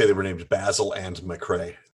were McRae. going to say they were named Basil and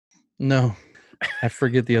McRae. No, I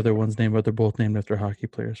forget the other one's name, but they're both named after hockey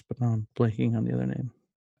players. But now I'm blanking on the other name.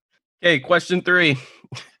 okay, question 3.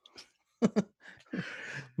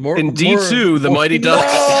 More In D2, the Mighty Ducks.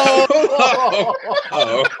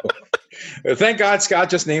 Oh. Thank God Scott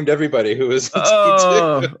just named everybody who was.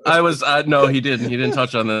 Oh, no, he didn't. He didn't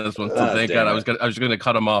touch on this one. So thank damn God. I it. was going to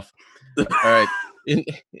cut him off. All right. In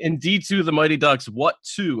D2, the Mighty Ducks, what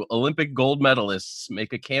 2 Olympic gold medalists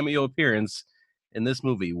make a cameo appearance in this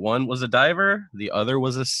movie? One was a diver, the other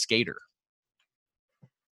was a skater.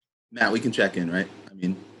 Matt, we can check in, right? I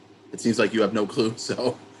mean, it seems like you have no clue,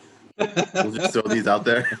 so we'll just throw these out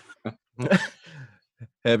there.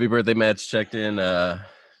 Happy birthday, Matt's checked in.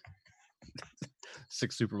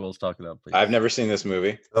 6 Super Bowls talking about, please. I've never seen this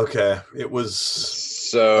movie. Okay, it was.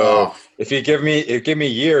 So if you give me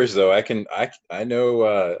years though, I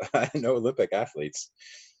know Olympic athletes.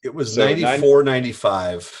 It was So 94,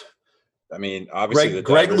 95. I mean, obviously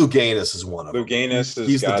Greg the diver, Louganis is one of them. Louganis is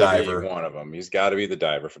He's the diver. Be one of them. He's got to be the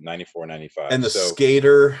diver from 94, 95. And the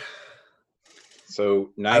skater.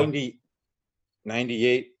 So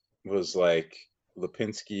 98 was like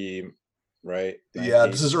Lipinski, right? Yeah,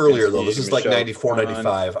 this is earlier though. Lipinski, This is like Michelle 94, Kwan.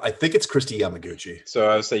 95. I think it's Christy Yamaguchi. So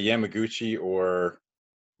I would say Yamaguchi or,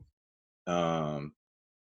 I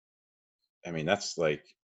mean, that's like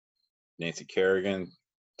Nancy Kerrigan,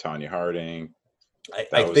 Tanya Harding.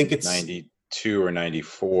 I think it's 92 or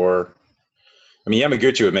 94. I mean,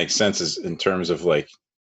 Yamaguchi would make sense in terms of like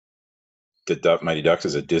the Mighty Ducks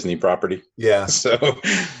is a Disney property. Yeah. So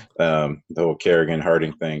the whole Kerrigan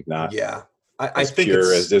Harding thing, not I as think pure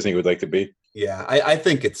it's, as Disney would like to be. Yeah, I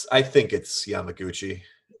think it's Yamaguchi.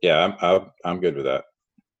 Yeah, I'm good with that.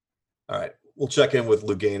 All right, we'll check in with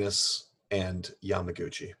Louganis and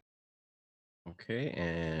Yamaguchi. Okay,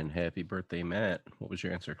 and happy birthday, Matt. What was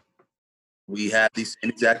your answer? We have the same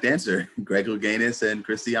exact answer: Greg Louganis and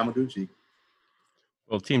Christy Yamaguchi.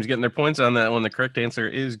 Well, teams getting their points on that one. The correct answer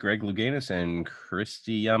is Greg Louganis and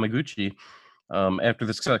Christy Yamaguchi. After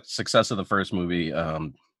the success of the first movie,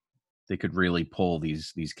 they could really pull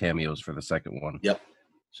these cameos for the second one. Yep.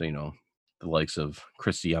 So, the likes of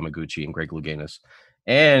Christy Yamaguchi and Greg Louganis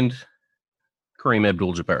and Kareem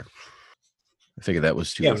Abdul-Jabbar. I figured that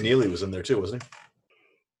was too Yeah, easy. Neely was in there too, wasn't he?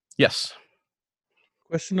 Yes.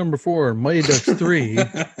 Question number 4, Mighty Ducks 3.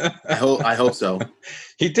 I hope so.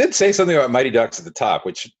 He did say something about Mighty Ducks at the top,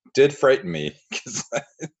 which did frighten me because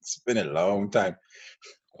it's been a long time.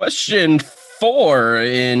 Question 4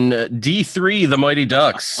 in D3, The Mighty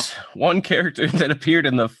Ducks. One character that appeared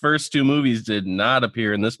in the first 2 movies did not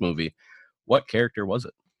appear in this movie. What character was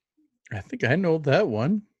it? I think I know that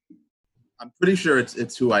one. I'm pretty sure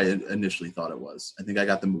it's who I initially thought it was. I think I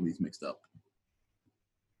got the movies mixed up.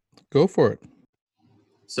 Go for it.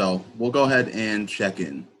 So we'll go ahead and check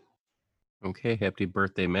in. Okay, happy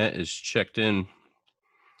birthday, Matt is checked in.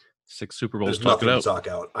 6 Super Bowls. There's Talk it nothing out. to talk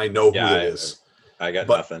out. I know who it is. I got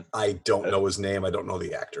but nothing. I don't know his name. I don't know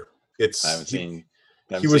the actor. I haven't seen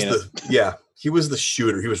it. He was the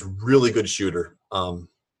shooter. He was a really good shooter. And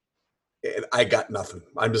I got nothing.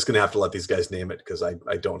 I'm just gonna have to let these guys name it because I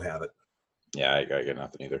don't have it. Yeah, I got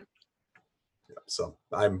nothing either. Yeah, so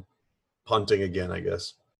I'm punting again, I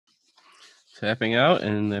guess. Tapping out,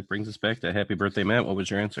 and that brings us back to happy birthday, Matt. What was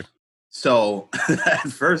your answer? So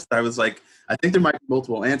at first I was like, I think there might be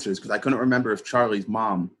multiple answers because I couldn't remember if Charlie's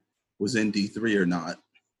mom was in D3 or not.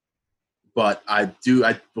 But I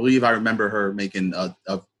believe I remember her making a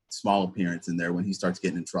small appearance in there when he starts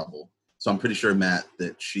getting in trouble. So I'm pretty sure, Matt,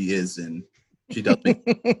 that she does make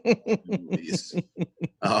movies.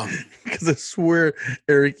 Because I swear,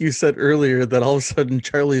 Eric, you said earlier that all of a sudden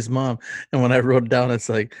Charlie's mom, and when I wrote down, it's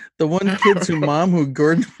like the one kid's who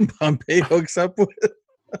Gordon Bombay hooks up with.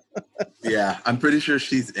 Yeah, I'm pretty sure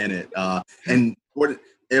she's in it. And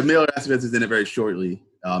Emilio Estevez is in it very shortly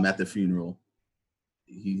at the funeral.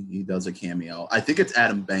 He does a cameo. I think it's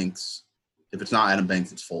Adam Banks. If it's not Adam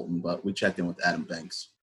Banks, it's Fulton, but we checked in with Adam Banks.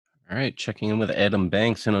 All right, checking in with Adam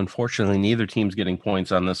Banks, and unfortunately, neither team's getting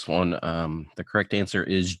points on this one. The correct answer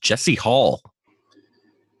is Jesse Hall.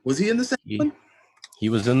 Was he in the second one? He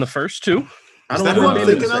was in the first two. I Is don't that know who if I'm he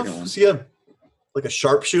was in thinking the of? second one. Is he like a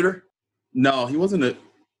sharpshooter? No, he wasn't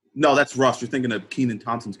No, that's Russ. You're thinking of Kenan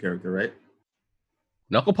Thompson's character, right?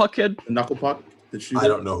 Knuckle Puck Kid? The Knuckle Puck? The shooter? I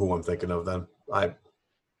don't know who I'm thinking of then.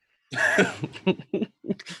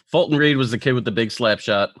 Fulton Reed was the kid with the big slap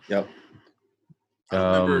shot. Yep. I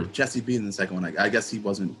remember Jesse being in the second one. I guess he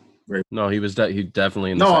wasn't very. No, he was. He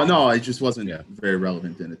definitely in the second. No, it just wasn't very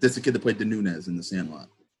relevant in it. This is the kid that played the Nunez in The Sandlot.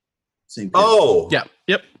 Same kid. Oh, yeah,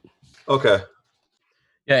 yep. Okay.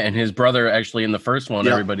 Yeah, and his brother actually in the first one.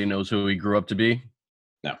 Yep. Everybody knows who he grew up to be.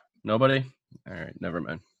 No, nobody. All right, never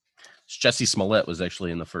mind. Jesse Smollett was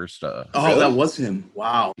actually in the first. Really? That was him.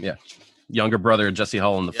 Wow. Yeah, younger brother of Jesse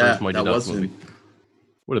Hall in the first Mighty Ducks movie. Him.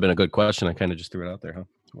 Would have been a good question. I kind of just threw it out there, huh?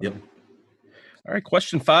 Yep. All right,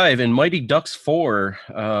 question 5. In Mighty Ducks 4,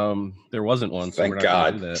 there wasn't one. So Thank we're not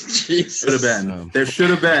God. gonna do that. Should have been. There should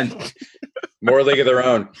have been. More League of Their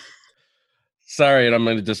Own. Sorry, and I'm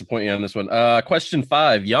going to disappoint you on this one. Question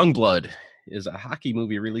 5. Youngblood is a hockey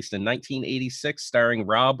movie released in 1986 starring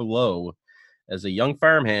Rob Lowe as a young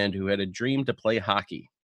farmhand who had a dream to play hockey.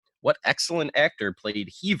 What excellent actor played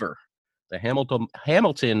Heaver, the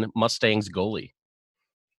Hamilton Mustangs goalie?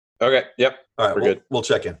 Okay, yep. All right, we're good. We'll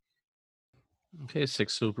check in. Okay,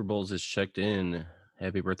 6 Super Bowls is checked in.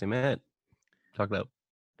 Happy birthday, Matt. Talk it out.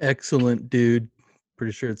 Excellent, dude.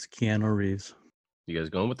 Pretty sure it's Keanu Reeves. You guys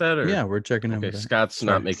going with that? Or? Yeah, we're checking in Okay, with that. Scott's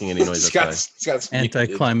not making any noise. Scott's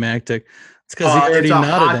Anticlimactic. It's because he already it's a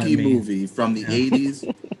nodded hockey at me. movie from the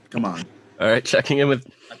 80s. Come on. All right, checking in with.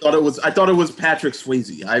 I thought it was Patrick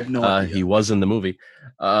Swayze. I have no idea. He was in the movie.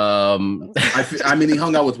 I mean, he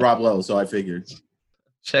hung out with Rob Lowe, so I figured.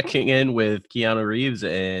 Checking in with Keanu Reeves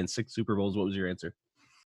and 6 Super Bowls. What was your answer?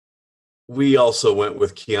 We also went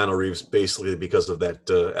with Keanu Reeves basically because of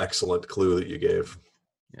that excellent clue that you gave.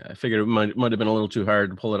 Yeah, I figured it might have been a little too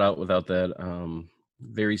hard to pull it out without that.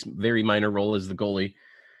 Very, very minor role as the goalie.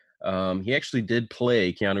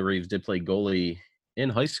 Keanu Reeves did play goalie in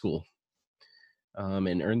high school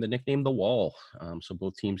and earned the nickname The Wall. So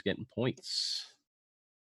both teams getting points.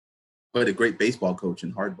 But a great baseball coach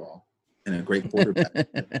in hardball and a great quarterback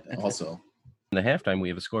also. In the halftime, we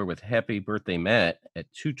have a score with Happy Birthday Matt at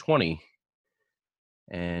 220.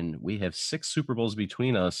 And we have 6 Super Bowls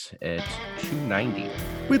between us at 290.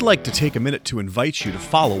 We'd like to take a minute to invite you to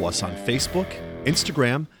follow us on Facebook,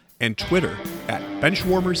 Instagram, and Twitter at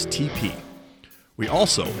BenchwarmersTP. We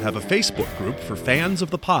also have a Facebook group for fans of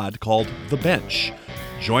the pod called The Bench.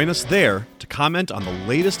 Join us there to comment on the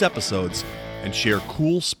latest episodes and share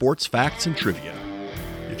cool sports facts and trivia.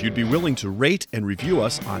 If you'd be willing to rate and review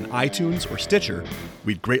us on iTunes or Stitcher,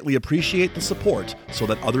 we'd greatly appreciate the support so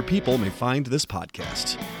that other people may find this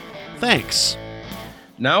podcast. Thanks.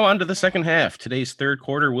 Now on to the second half. Today's third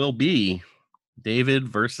quarter will be David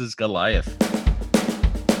versus Goliath.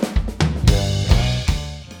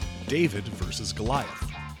 David versus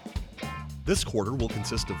Goliath. This quarter will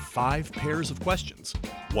consist of 5 pairs of questions,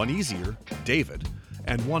 one easier, David,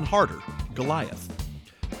 and one harder, Goliath.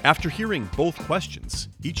 After hearing both questions,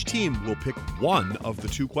 each team will pick one of the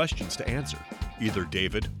 2 questions to answer, either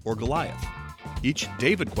David or Goliath. Each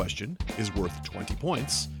David question is worth 20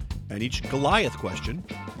 points, and each Goliath question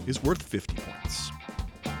is worth 50 points.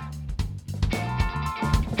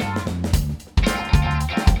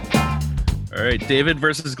 All All right, David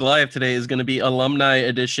versus Goliath today is going to be Alumni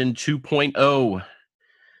Edition 2.0.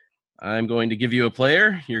 I'm going to give you a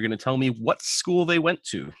player. You're going to tell me what school they went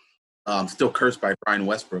to. I'm still cursed by Brian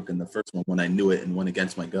Westbrook in the first one when I knew it and went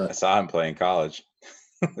against my I gut. saw him play in college.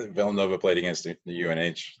 Villanova played against the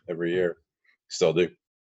UNH every year. Still do.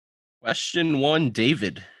 Question 1,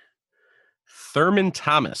 David. Thurman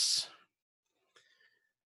Thomas.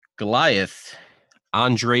 Goliath,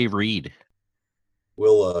 Andre Reed.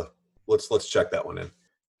 We'll let's check that one in.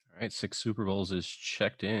 All right, 6 Super Bowls is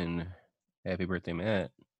checked in. Happy birthday,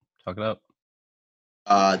 Matt. Talk it up.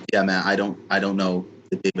 Yeah, man, I don't know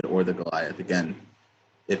the David or the Goliath. Again,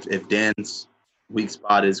 if Dan's weak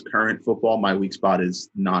spot is current football, my weak spot is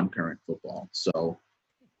non-current football. So,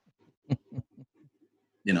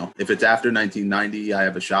 if it's after 1990, I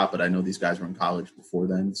have a shot, but I know these guys were in college before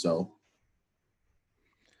then. So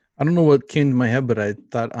I don't know what came to my head, but I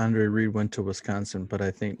thought Andre Reed went to Wisconsin, but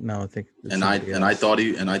I think it's I thought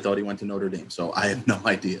he went to Notre Dame. So I have no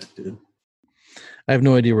idea, dude. I have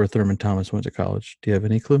no idea where Thurman Thomas went to college. Do you have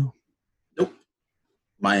any clue? Nope.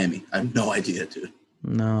 Miami. I have no idea, dude.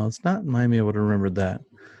 No, it's not Miami. I would have remembered that.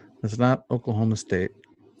 It's not Oklahoma State.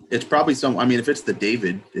 It's probably if it's the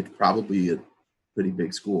David, it's probably a pretty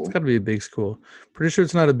big school. It's got to be a big school. Pretty sure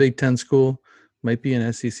it's not a Big Ten school. Might be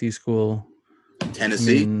an SEC school.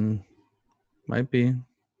 Tennessee? Might be.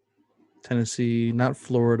 Tennessee, not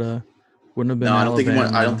Florida. Wouldn't have been I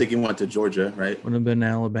Alabama. don't think he went to Georgia, right? Wouldn't have been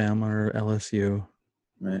Alabama or LSU.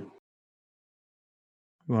 Right.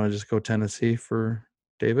 You want to just go Tennessee for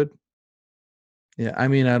David? Yeah, I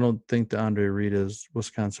don't think the Andre Reed is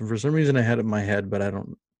Wisconsin. For some reason, I had it in my head, but I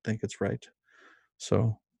don't think it's right.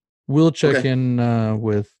 So we'll check in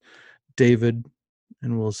with David,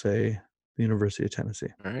 and we'll say the University of Tennessee.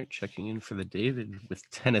 All right, checking in for the David with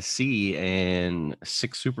Tennessee and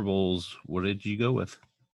 6 Super Bowls. What did you go with?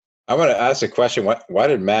 I want to ask a question. Why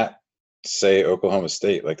did Matt say Oklahoma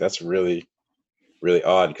State? Like, that's really, really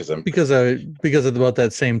odd because of about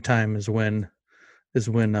that same time is when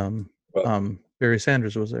Barry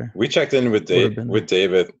Sanders was there. We checked in with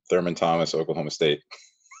David, Thurman Thomas, Oklahoma State.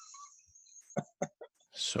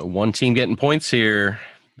 So one team getting points here.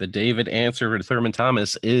 The David answer to Thurman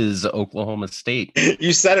Thomas is Oklahoma State.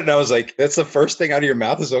 You said it, and I was like, "That's the first thing out of your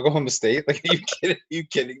mouth is Oklahoma State." Like, are you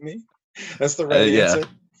kidding me? That's the right answer.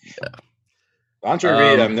 Yeah. Andre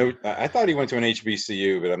Reed, I thought he went to an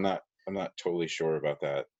HBCU, but I'm not totally sure about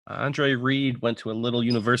that. Andre Reed went to a little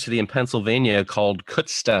university in Pennsylvania called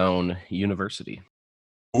Kutztown University.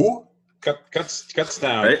 Who?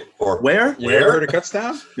 Kutztown. Right? Or where? You ever heard of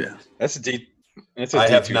Kutztown? Yeah. That's a D2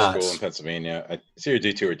 school in Pennsylvania. It's either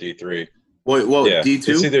D2 or D3. Whoa, yeah, D2?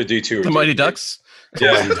 It's either D2 or the D3. Mighty Ducks?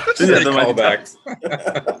 Yeah. The Mighty Callback.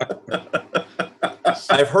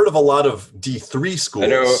 I've heard of a lot of D3 schools.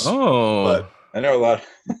 I know a lot.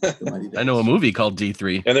 I know a movie called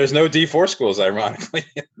D3. And there's no D4 schools, ironically.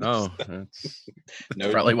 Oh, that's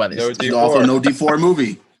no, probably why they no There's also no D4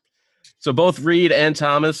 movie. So both Reed and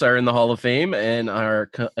Thomas are in the Hall of Fame and are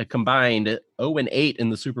a combined 0-8 in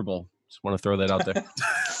the Super Bowl. Just want to throw that out there.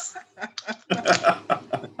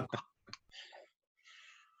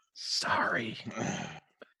 Sorry.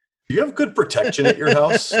 Do you have good protection at your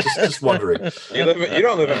house? just wondering. You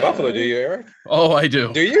don't live in Buffalo, do you, Eric? Oh, I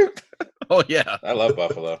do. Do you? Oh, yeah. I love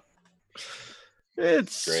Buffalo.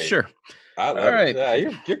 It's great. Sure. I love it.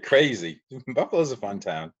 Yeah, you're crazy. Buffalo's a fun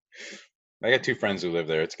town. I got 2 friends who live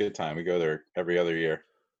there. It's a good time. We go there every other year.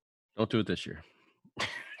 Don't do it this year.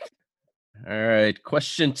 All right.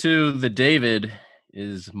 Question 2, the David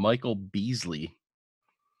is Michael Beasley.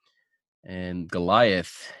 And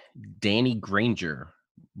Goliath, Danny Granger.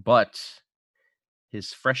 But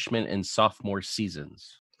his freshman and sophomore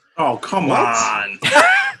seasons. Oh, come on.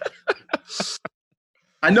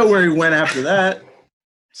 I know where he went after that.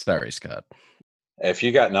 Sorry, Scott. If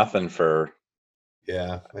you got nothing for...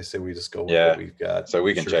 Yeah, I say we just go with what we've got. So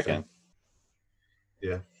we can check in.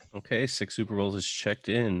 Yeah. Okay, 6 Super Bowls is checked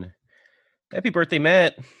in. Happy birthday,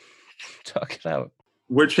 Matt. Talk it out.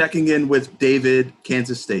 We're checking in with David,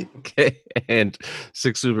 Kansas State. Okay, and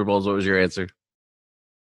 6 Super Bowls, what was your answer?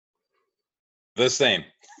 The same.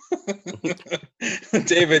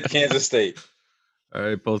 David, Kansas State. All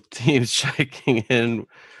right, both teams checking in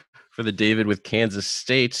for the David with Kansas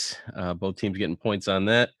State. Both teams getting points on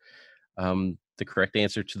that. The correct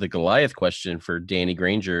answer to the Goliath question for Danny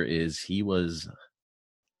Granger is he was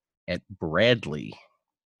at Bradley,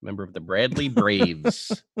 member of the Bradley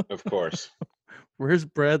Braves. Of course. Where's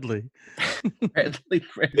Bradley? Bradley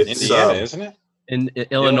Braves. It's Indiana, isn't it? In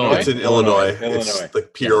Illinois. It's in Illinois. It's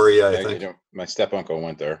like Peoria, I think. My step uncle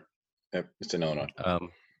went there. It's in Illinois.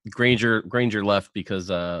 Granger left because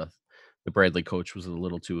the Bradley coach was a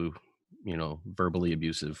little too, verbally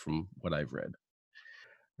abusive from what I've read.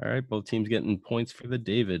 All right, both teams getting points for the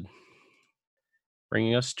David.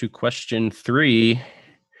 Bringing us to question 3.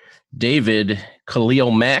 David,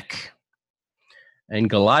 Khalil Mack, and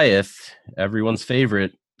Goliath, everyone's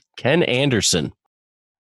favorite, Ken Anderson.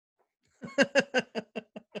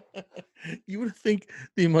 You would think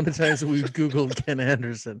the amount of times that we've Googled Ken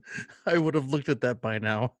Anderson, I would have looked at that by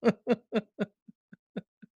now.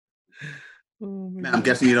 I'm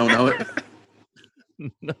guessing you don't know it.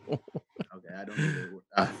 No. Okay, I don't either.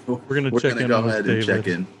 We're gonna check in. Go with ahead David. and check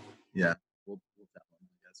in. Yeah, we'll tell him.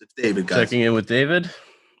 It's David, guys. Checking in with David,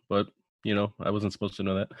 but I wasn't supposed to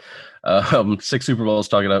know that. 6 Super Bowls.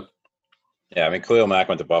 Talk it up. Yeah, I mean, Khalil Mack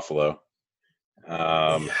went to Buffalo.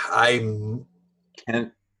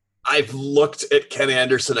 I've looked at Ken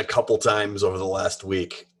Anderson a couple times over the last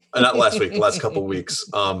week. Not last week, last couple weeks.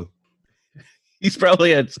 He's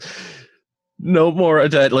probably had no more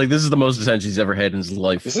attention. Like, this is the most attention he's ever had in his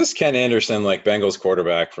life. This is Ken Anderson, like Bengals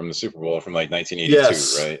quarterback from the Super Bowl from like 1982,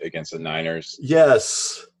 yes. Right? Against the Niners.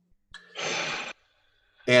 Yes.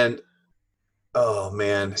 And oh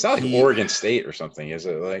man, it's not like Oregon State or something, is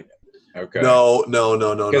it? Like, okay, no.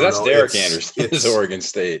 Because that's Derek Anderson. It's Oregon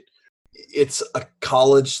State. It's a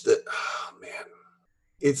college that, oh man,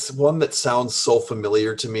 it's one that sounds so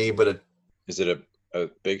familiar to me. But is it a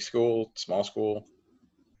big school, small school?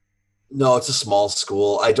 No, it's a small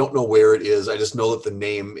school. I don't know where it is. I just know that the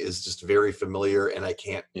name is just very familiar, and I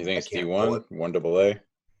can't. You think it's D1, 1AA?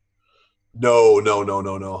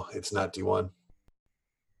 No. It's not D1.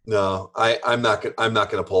 No, I'm not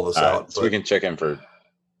gonna pull this out. Right, so we can check in for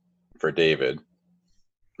David,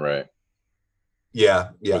 right? Yeah.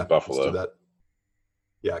 With Buffalo. Let's do that.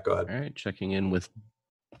 Yeah, go ahead. All right, checking in with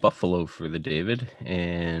Buffalo for the David,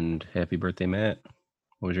 and happy birthday, Matt.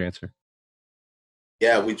 What was your answer?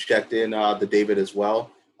 Yeah, we checked in the David as well.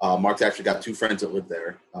 Mark's actually got 2 friends that live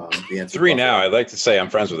there. The answer 3 now. I'd like to say I'm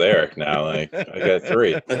friends with Eric now. Like, I got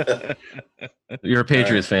 3. You're a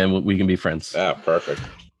Patriots fan. We can be friends. Yeah, perfect.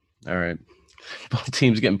 All right. Both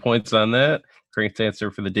teams getting points on that. Correct answer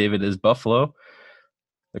for the David is Buffalo.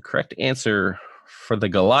 The correct answer for the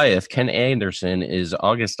Goliath, Ken Anderson, is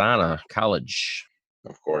Augustana College.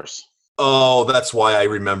 Of course. Oh, that's why I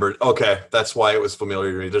remembered. Okay, that's why it was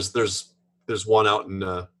familiar to me. There's one out in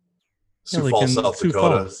Sioux Falls, South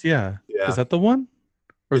Dakota. Falls, yeah. Is that the one?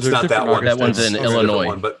 Or it's not that one. That one's in Illinois.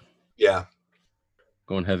 One, but yeah.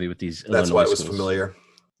 Going heavy with these That's Illinois why it was schools. Familiar.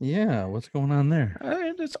 Yeah, what's going on there?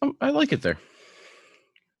 I like it there.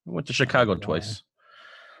 I went to Chicago twice.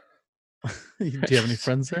 Do you have any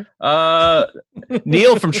friends there?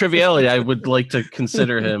 Neil from Triviality, I would like to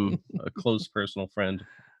consider him a close personal friend.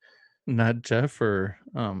 Not Jeff or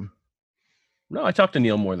No, I talked to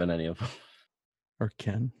Neil more than any of them. Or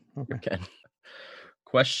Ken. Okay. Ken.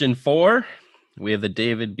 Question 4. We have the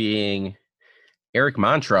David being Eric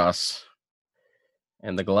Montross,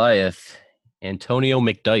 and the Goliath, Antonio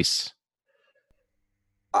McDyess.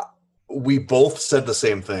 We both said the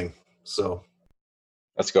same thing, so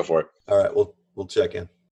let's go for it. All right, we'll check in.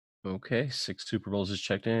 Okay, 6 Super Bowls is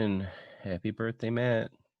checked in. Happy birthday,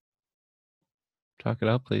 Matt. Talk it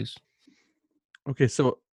out, please. Okay,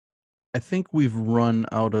 so I think we've run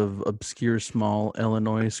out of obscure small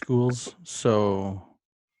Illinois schools. So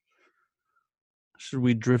should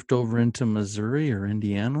we drift over into Missouri or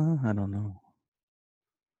Indiana? I don't know.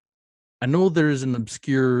 I know there's an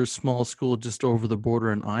obscure small school just over the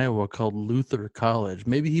border in Iowa called Luther College.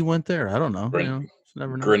 Maybe he went there. I don't know.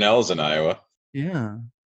 Never know. Grinnell's in Iowa. Yeah,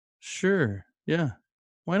 sure. Yeah,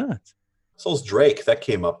 why not? So's Drake. That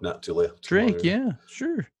came up not too late. Drake, yeah,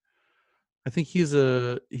 sure. I think he's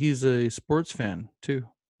a sports fan too.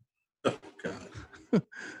 Oh God!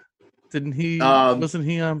 Didn't he? Wasn't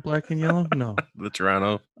he on Black and Yellow? No, the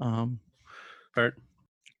Toronto part.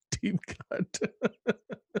 Deep cut.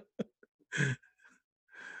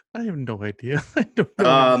 I have no idea. I don't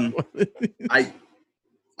know.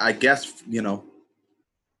 I guess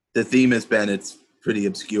the theme has been it's pretty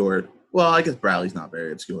obscure. Well, I guess Bradley's not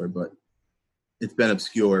very obscure, but it's been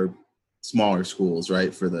obscure, smaller schools,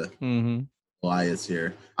 right? For the Goliaths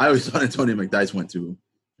here. I always thought Tony McDyess went to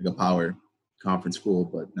like a power conference school,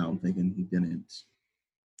 but now I'm thinking he didn't.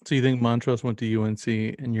 So you think Montrose went to UNC,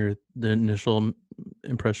 and the initial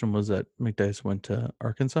impression was that McDyess went to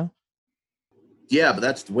Arkansas? Yeah, but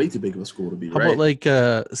that's way too big of a school to be. How about like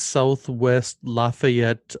Southwest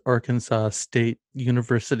Lafayette, Arkansas State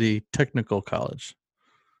University Technical College?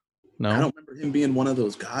 No, I don't remember him being one of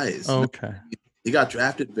those guys. Okay, he got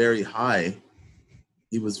drafted very high.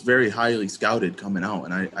 He was very highly scouted coming out,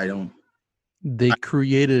 and I don't. They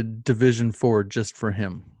created Division IV just for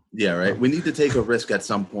him. Yeah, right. We need to take a risk at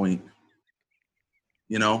some point.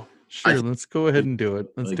 You know? Sure, let's go ahead and do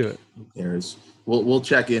it. Let's do it. Who cares? We'll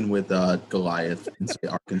check in with Goliath and say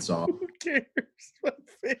Arkansas. Who cares? What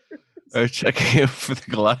cares? All right, checking in for the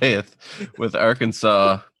Goliath with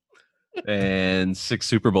Arkansas and 6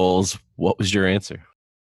 Super Bowls. What was your answer?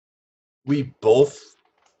 We both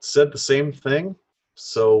said the same thing,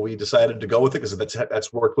 so we decided to go with it because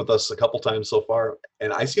that's worked with us a couple times so far.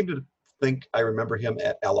 And I seem to think I remember him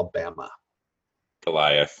at Alabama.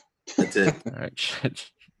 Goliath. That's it. All right.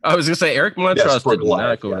 I was going to say Eric Montross did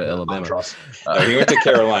not go to Alabama. No, he went to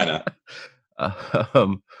Carolina.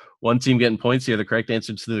 One team getting points here. The correct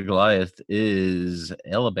answer to the Goliath is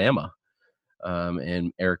Alabama.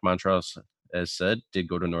 And Eric Montross, as said, did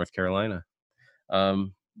go to North Carolina.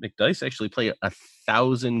 McDyess actually played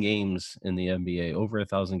 1,000 games in the NBA, over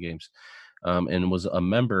 1,000 games, and was a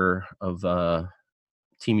member of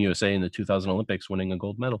Team USA in the 2000 Olympics, winning a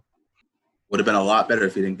gold medal. Would have been a lot better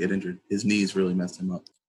if he didn't get injured. His knees really messed him up.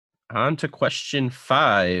 On to question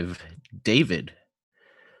 5. David,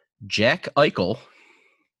 Jack Eichel,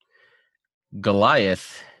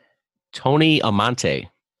 Goliath, Tony Amonte.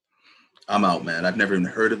 I'm out, man. I've never even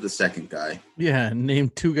heard of the second guy. Yeah,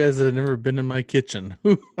 name 2 guys that have never been in my kitchen.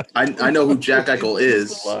 I know who Jack Eichel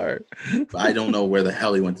is, but I don't know where the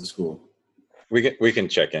hell he went to school. We can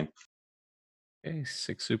check in. Okay,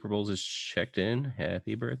 6 Super Bowls is checked in.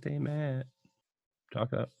 Happy birthday, Matt.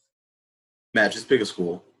 Talk up. Matt, just pick a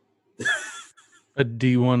school. A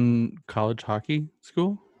D1 college hockey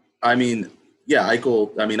school? I mean, yeah,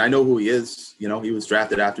 Eichel. I mean, I know who he is. You know, he was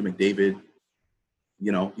drafted after McDavid.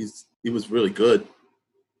 You know, he was really good.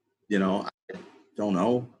 You know, I don't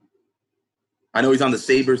know. I know he's on the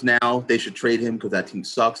Sabres now. They should trade him because that team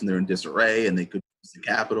sucks and they're in disarray and they could use the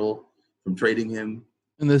capital from trading him.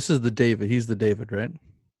 And this is the David. He's the David, right?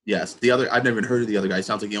 Yes. The other, I've never even heard of the other guy. He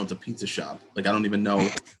sounds like he owns a pizza shop. Like, I don't even know.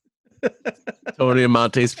 Tony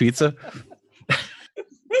Amonte's Pizza.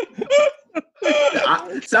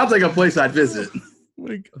 Sounds like a place I'd visit. Oh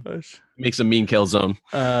my gosh. Makes a mean calzone.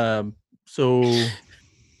 Boston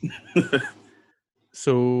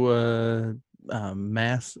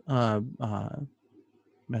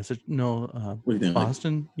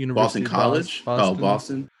University. Boston College.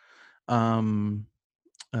 Boston. Boston.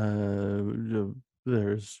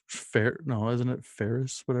 There's isn't it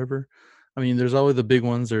Ferris? Whatever. I mean, there's always the big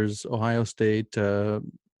ones. There's Ohio State, Notre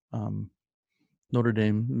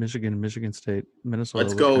Dame, Michigan State, Minnesota.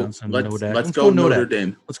 Let's go. Wisconsin, Let's go Notre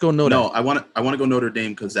Dame. Let's go Notre Dame. No, I want to go Notre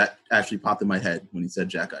Dame because that actually popped in my head when he said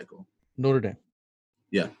Jack Eichel. Notre Dame.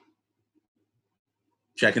 Yeah.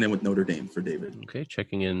 Checking in with Notre Dame for David. Okay,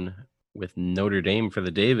 checking in with Notre Dame for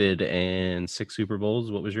the David and 6 Super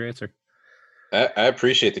Bowls. What was your answer? I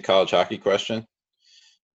appreciate the college hockey question,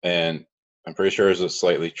 and I'm pretty sure it's a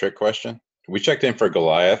slightly trick question. We checked in for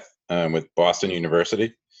Goliath with Boston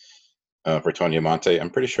University for Tony Amonte. I'm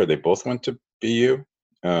pretty sure they both went to BU.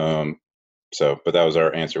 But that was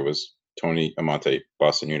our answer, was Tony Amonte,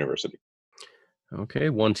 Boston University. Okay,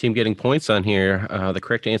 one team getting points on here. The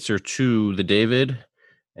correct answer to the David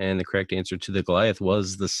and the correct answer to the Goliath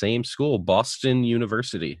was the same school, Boston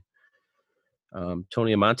University.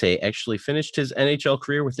 Tony Amonte actually finished his NHL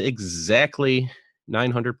career with exactly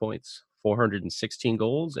 900 points, 416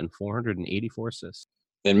 goals, and 484 assists.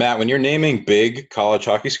 And Matt, when you're naming big college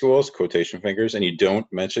hockey schools, quotation fingers, and you don't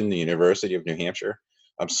mention the University of New Hampshire,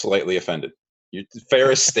 I'm slightly offended.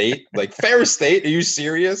 Ferris State, Ferris State, are you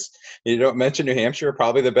serious? You don't mention New Hampshire,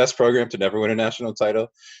 probably the best program to never win a national title.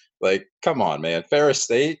 Come on, man. Ferris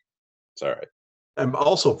State, it's all right. I'm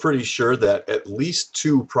also pretty sure that at least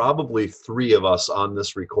 2, probably 3 of us on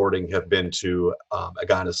this recording have been to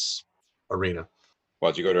Agganis Arena.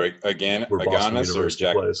 Why'd you go to Agganis or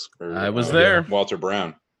Jack? I was there. Walter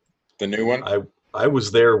Brown, the new one. I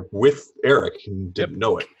was there with Eric and didn't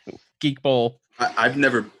know it. Geek Bowl. I've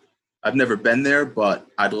never been there, but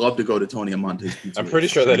I'd love to go to Tony Amonte's Pizza. I'm pretty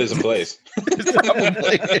sure that is a place. It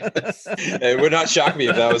probably is. It would not shock me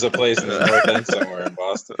if that was a place in the North End somewhere in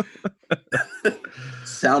Boston.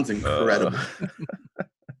 Sounds incredible.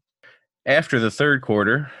 After the third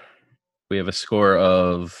quarter, we have a score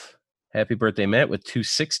of Happy Birthday Matt with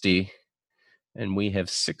 260, and we have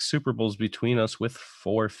 6 Super Bowls between us with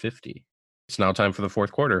 450. It's now time for the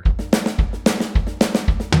fourth quarter.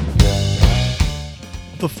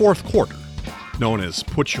 The fourth quarter, known as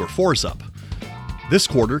Put Your Fours Up. This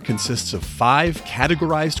quarter consists of 5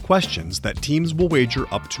 categorized questions that teams will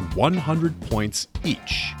wager up to 100 points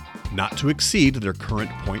each, not to exceed their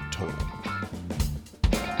current point total.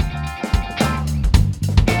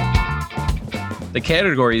 The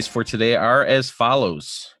categories for today are as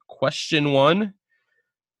follows. Question 1,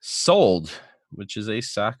 Sold, which is a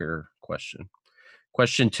soccer question.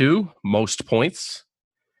 Question 2, most points.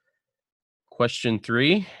 Question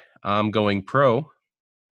 3, I'm going pro.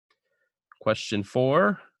 Question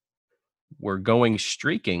 4, we're going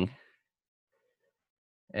streaking.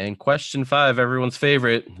 And question 5, everyone's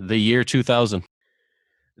favorite, the year 2000.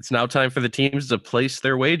 It's now time for the teams to place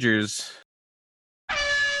their wagers.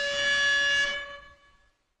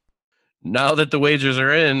 Now that the wagers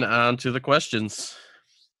are in, on to the questions.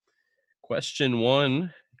 Question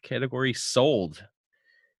 1, category sold.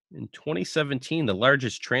 In 2017, the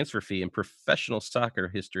largest transfer fee in professional soccer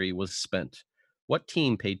history was spent. What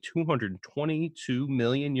team paid 222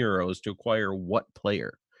 million euros to acquire what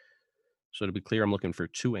player? So to be clear, I'm looking for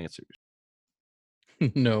 2 answers.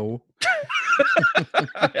 No.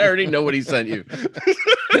 I already know what he sent you.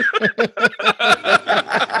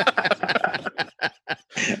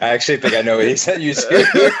 I actually think I know what he sent you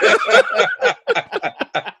to.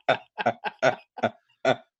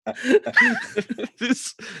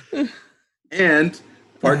 And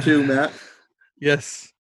part 2, Matt.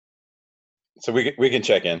 Yes. So we can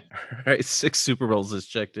check in. All right, 6 Super Bowls is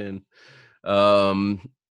checked in.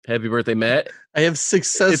 Happy birthday, Matt. I have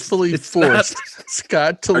successfully It's forced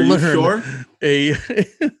Scott to Are you learn sure? a.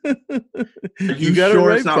 You got sure it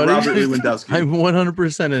right, it's not buddy. Robert Lewandowski? I'm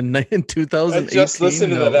 100% in 2018. I just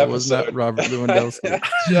listened to no, that it was not episode. Robert Lewandowski. I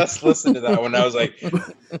just listened to that one. I was like,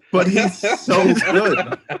 But he's so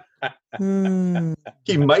good.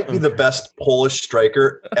 He might be the best Polish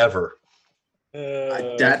striker ever.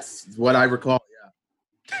 That's what I recall.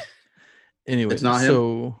 Anyway, It's not him?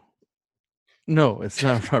 so no, it's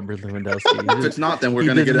not Robert Lewandowski. If it's not, then we're He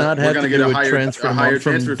going to did get not have to a do a higher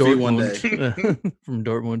transfer fee one day. from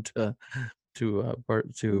Dortmund to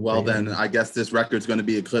Well, Bayern. then I guess this record's going to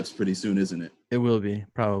be eclipsed pretty soon, isn't it? It will be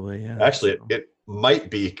probably. Yeah. Actually, so. it might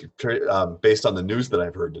be based on the news that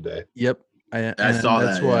I've heard today. Yep. I saw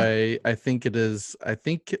that's that, why I think it is. I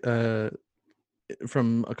think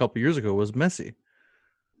from a couple years ago was Messi.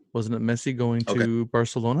 Wasn't it Messi going to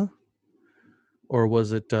Barcelona? Or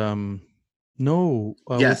was it no?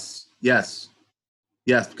 Yes.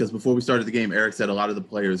 Because before we started the game, Eric said a lot of the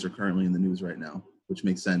players are currently in the news right now, which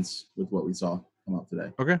makes sense with what we saw come out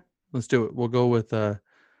today. Okay, let's do it. We'll go with no,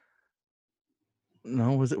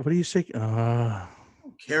 was it? What are you shaking? I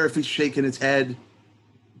don't care if he's shaking his head.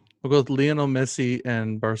 We'll go with Lionel Messi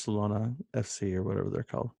and Barcelona FC or whatever they're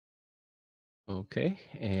called. Okay,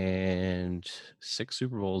 and 6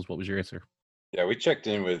 Super Bowls. What was your answer? yeah, we checked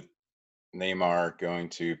in with Neymar going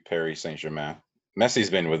to Paris Saint-Germain. Messi's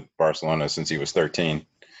been with Barcelona since he was 13.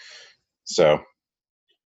 So,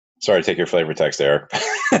 sorry to take your flavor text, Eric,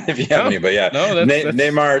 if you have any. But yeah, no, that's...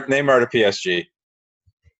 Neymar to PSG.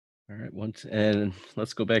 All right, and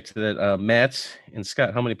let's go back to that. Matt and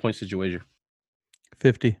Scott, how many points did you wager?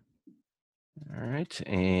 50. All right,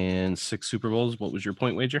 and 6 Super Bowls. What was your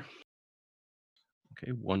point wager?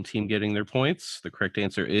 Okay, 1 team getting their points. The correct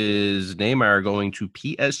answer is Neymar going to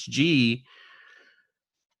PSG.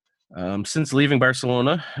 Since leaving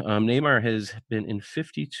Barcelona, Neymar has been in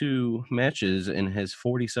 52 matches and has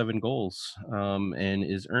 47 goals, and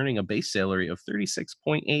is earning a base salary of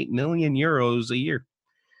 36.8 million euros a year.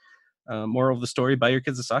 Moral of the story: buy your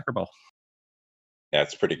kids a soccer ball. Yeah,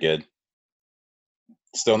 it's pretty good.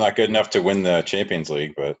 Still not good enough to win the Champions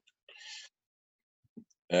League, but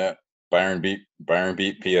yeah, Bayern beat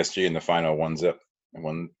PSG in the final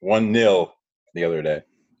 1-0 the other day.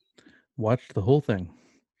 Watched the whole thing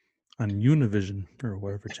on Univision or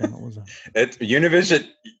whatever channel it was on. Univision.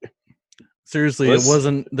 Seriously, it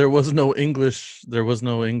wasn't. There was no English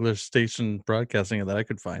station broadcasting that I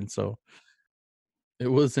could find, so it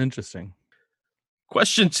was interesting.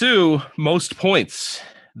 Question 2: most points.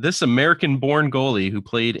 This American-born goalie who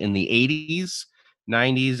played in the 80s,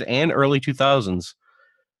 90s, and early 2000s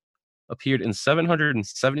appeared in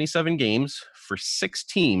 777 games for 6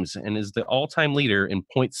 teams and is the all-time leader in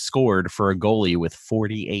points scored for a goalie with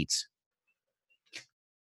 48.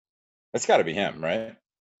 That's got to be him, right?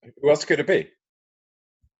 Who else could it be?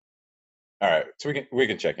 All right, so we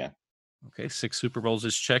can check in. Okay, 6 Super Bowls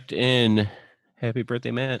is checked in. Happy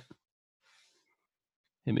birthday, Matt.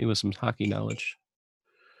 Hit me with some hockey knowledge.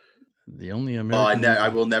 The only American. I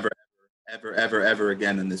will never, ever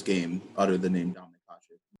again in this game utter the name Dominic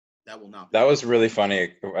Hasek. That will not. That was really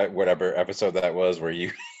funny. Whatever episode that was, where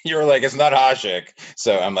you were like, "It's not Hasek,"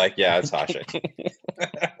 so I'm like, "Yeah, it's Hasek."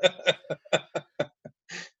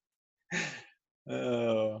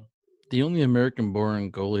 Oh. The only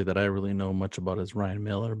American-born goalie that I really know much about is Ryan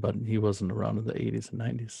Miller, but he wasn't around in the 80s and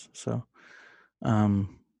 90s. So, I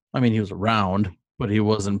mean, he was around, but he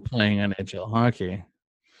wasn't playing NHL hockey.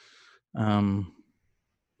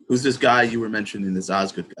 Who's this guy you were mentioning? This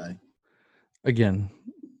Osgood guy. Again,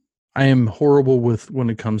 I am horrible with when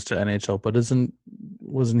it comes to NHL, but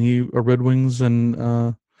wasn't he a Red Wings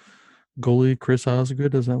and goalie Chris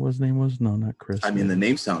Osgood? Is that what his name was? No, not Chris. I mean, the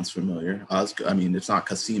name sounds familiar. Osgood. I mean, it's not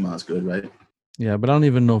Kasim Osgood, right? Yeah, but I don't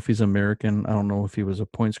even know if he's American. I don't know if he was a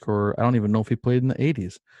point scorer. I don't even know if he played in the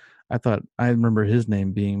 80s. I remember his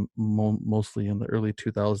name being mostly in the early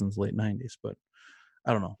 2000s, late 90s, but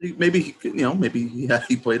I don't know. Maybe he played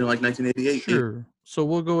in like 1988. Sure. So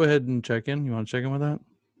we'll go ahead and check in. You want to check in with that?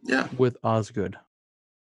 Yeah. With Osgood.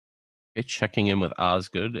 Okay, checking in with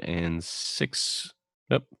Osgood and 6.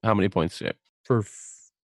 Yep. How many points? Yeah. For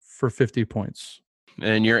 50 points.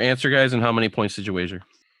 And your answer, guys, and how many points did you wager?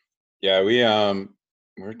 Yeah,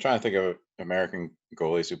 we're trying to think of American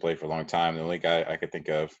goalies who played for a long time. The only guy I could think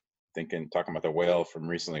of talking about the whale from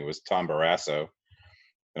recently was Tom Barrasso.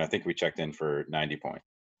 And I think we checked in for 90 points.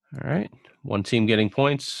 All right. One team getting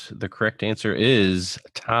points. The correct answer is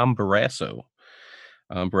Tom Barrasso.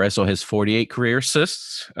 Barrasso has 48 career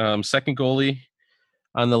assists. Second goalie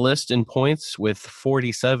on the list in points with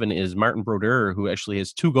 47 is Martin Brodeur, who actually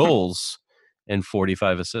has 2 goals and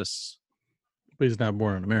 45 assists. But he's not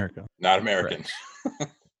born in America. Not American.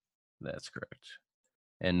 Correct. That's correct.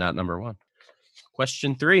 And not number 1.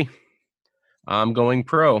 Question 3. I'm going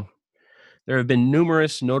pro. There have been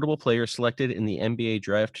numerous notable players selected in the NBA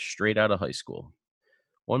draft straight out of high school.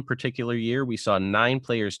 One particular year, we saw 9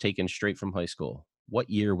 players taken straight from high school. What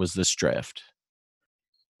year was this draft?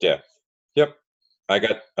 Yeah. Yep. I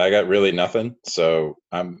got really nothing, so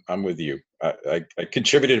I'm with you. I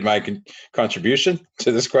contributed my contribution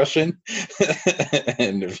to this question,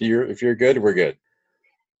 and if you're good, we're good.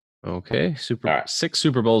 Okay, 6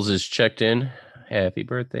 Super Bowls is checked in. Happy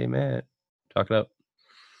birthday, Matt. Talk it up.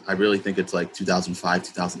 I really think it's like 2005,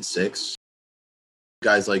 2006.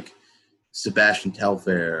 Guys like Sebastian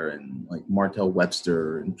Telfair and like Martell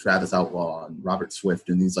Webster and Travis Outlaw and Robert Swift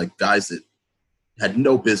and these like guys that had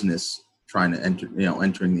no business trying to entering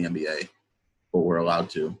the NBA, but were allowed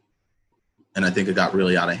to. And I think it got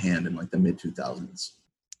really out of hand in like the mid 2000s.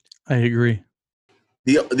 I agree.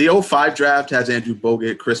 The 05 draft has Andrew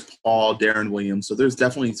Bogut, Chris Paul, Darren Williams. So there's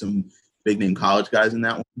definitely some big name college guys in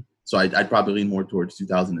that one. So I'd probably lean more towards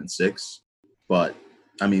 2006. But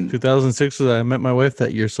I mean, 2006 was I met my wife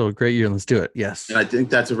that year, so great year. Let's do it. Yes. And I think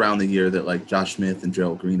that's around the year that like Josh Smith and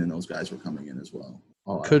Gerald Green and those guys were coming in as well.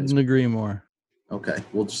 Couldn't agree more. Okay,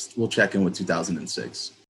 we'll check in with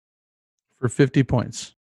 2006 for 50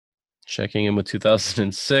 points. Checking in with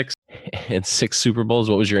 2006 and 6 Super Bowls.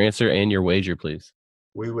 What was your answer and your wager, please?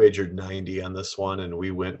 We wagered 90 on this one, and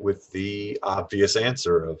we went with the obvious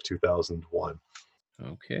answer of 2001.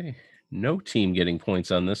 Okay. No team getting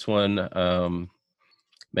points on this one.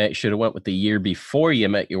 Matt should have went with the year before you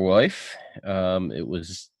met your wife. It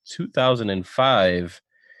was 2005,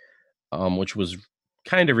 which was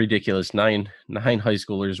kind of ridiculous. Nine high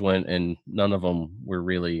schoolers went, and none of them were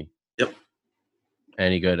really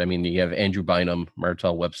any good. I mean, you have Andrew Bynum,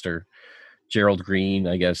 Martell Webster, Gerald Green,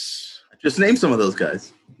 I guess. Just name some of those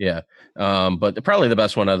guys. Yeah. But probably the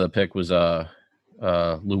best one out of the pick was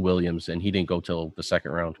Lou Williams, and he didn't go till the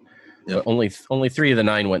second round. Yep. But only 3 of the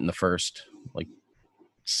 9 went in the first. Like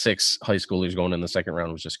 6 high schoolers going in the second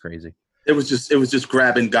round was just crazy. It was just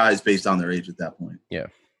grabbing guys based on their age at that point. Yeah.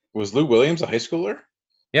 Was Lou Williams a high schooler?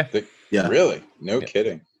 Yeah. Yeah. Really? No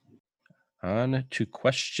kidding. On to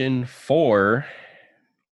question 4.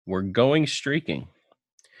 We're going streaking.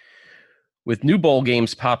 With new bowl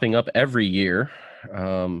games popping up every year,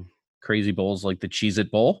 crazy bowls like the Cheez-It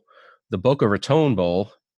Bowl, the Boca Raton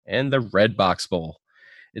Bowl, and the Red Box Bowl.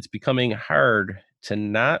 It's becoming hard to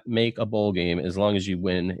not make a bowl game as long as you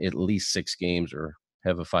win at least 6 games or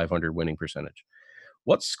have a 500 winning percentage.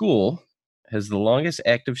 What school has the longest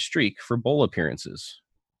active streak for bowl appearances?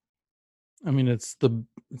 I mean, it's the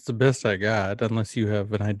best I got, unless you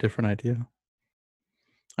have a different idea.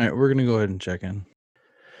 All right, we're going to go ahead and check in.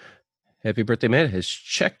 Happy birthday, man. Has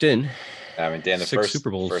checked in. I mean, Dan, the 6 first Super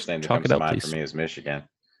Bowls. first name that Talk comes it to out, mind please. for me is Michigan,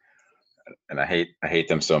 and I hate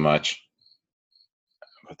them so much.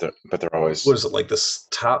 But they're always. What is it like this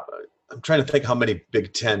top? I'm trying to think how many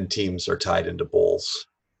Big Ten teams are tied into bowls.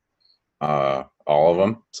 All of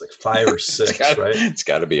them. It's like 5 or 6, right? It's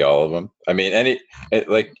got to be all of them. I mean,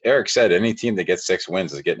 like Eric said, any team that gets 6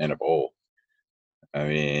 wins is getting in a bowl. I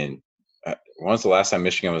mean, when's the last time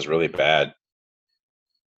Michigan was really bad?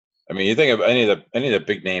 I mean, you think of any of the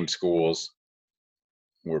big name schools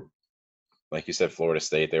were, like you said, Florida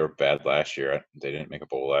State. They were bad last year. They didn't make a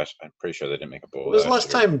bowl last. I'm pretty sure they didn't make a bowl. When was the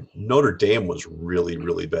last time Notre Dame was really,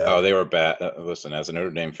 really bad? Oh, they were bad. Listen, as a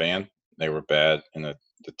Notre Dame fan, they were bad in the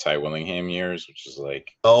the Ty Willingham years, which is like,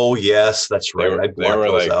 Oh yes, that's right. I they blocked were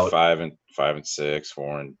those like out. 5-6,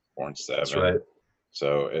 4-7. That's right.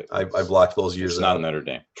 So I blocked those years it's not out. Notre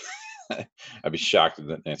Dame. I'd be shocked if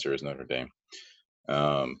the answer is Notre Dame.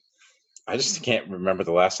 I just can't remember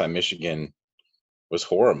the last time Michigan was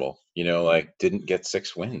horrible. Like didn't get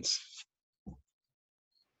 6 wins.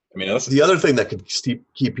 I mean, The other thing that could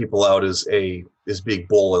keep people out is being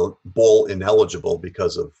bowl ineligible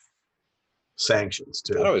because of sanctions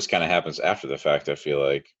too. that always kind of happens after the fact. I feel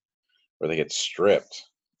like, where they get stripped.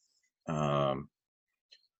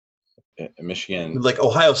 Michigan, Like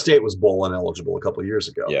Ohio State was bowl ineligible a couple of years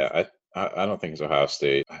ago. yeah, I don't think it's Ohio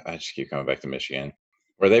State. I just keep coming back to Michigan.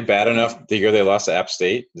 Were they bad enough the year they lost to App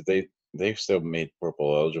State? Did they still made bowl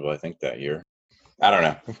eligible? I think that year. I don't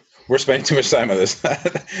know. We're spending too much time on this.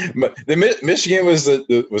 But Michigan was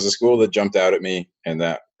a school that jumped out at me, and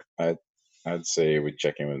that I'd say we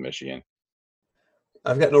check in with Michigan.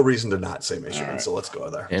 I've got no reason to not say Michigan, right. so let's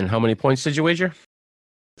go there. And how many points did you wager?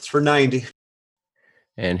 It's for 90.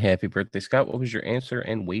 And happy birthday, Scott. What was your answer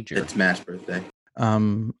and wager? It's Matt's birthday.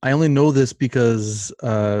 I only know this because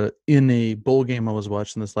in a bowl game I was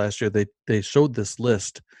watching this last year, they showed this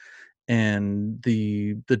list, and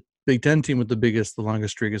the Big Ten team with the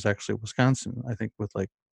longest streak is actually Wisconsin, I think, with like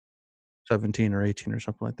 17 or 18 or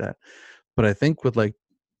something like that. But I think with like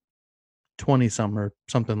 20 some or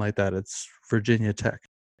something like that, it's Virginia Tech.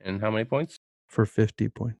 And how many points? For 50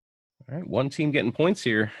 points. All right, one team getting points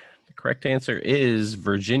here. The correct answer is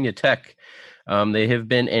Virginia Tech. They have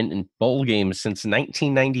been in bowl games since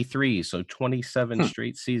 1993, so 27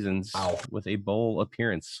 straight seasons with a bowl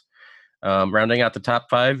appearance. Rounding out the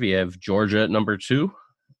top 5, you have Georgia at number 2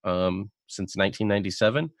 since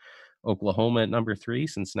 1997, Oklahoma at number 3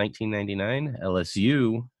 since 1999,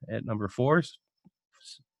 LSU at number 4,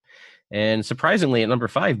 and surprisingly at number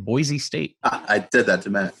 5, Boise State. I said that to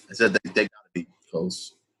Matt. I said they got to be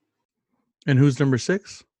close. And who's number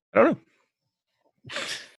 6? I don't know.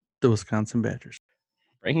 The Wisconsin Badgers.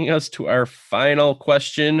 Bringing us to our final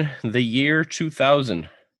question, the year 2000.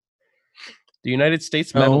 The United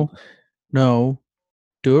States medal. No.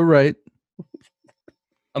 Do it right.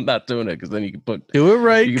 I'm not doing it because then you can put Do it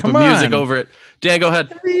right. You can Come put music on. over it. Dan, go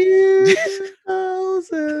ahead. The year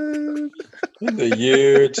 2000. The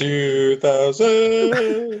year 2000.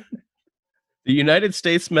 The United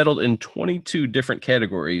States medaled in 22 different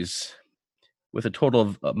categories, with a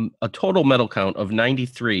total medal count of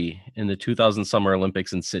 93 in the 2000 Summer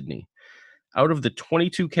Olympics in Sydney. Out of the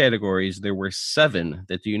 22 categories, there were 7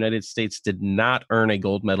 that the United States did not earn a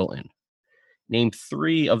gold medal in. Name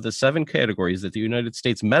 3 of the 7 categories that the United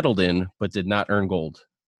States medaled in but did not earn gold.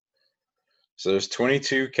 So there's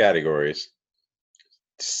 22 categories,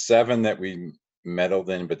 7 that we medaled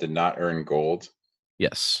in but did not earn gold.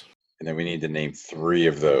 Yes. And then we need to name 3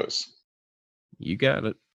 of those. You got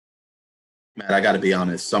it. Matt, I got to be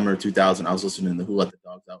honest. Summer 2000, I was listening to Who Let the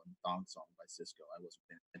Dogs Out in the Thong song by Cisco. I wasn't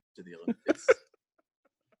paying attention to the Olympics.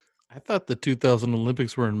 I thought the 2000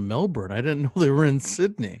 Olympics were in Melbourne. I didn't know they were in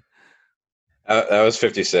Sydney. That was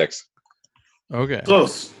 56. Okay.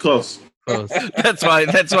 Close. That's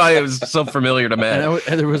why it was so familiar to Matt.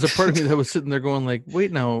 And there was a part of me that was sitting there going like,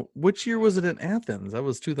 wait, now, which year was it in Athens? That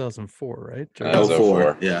was 2004, right? That was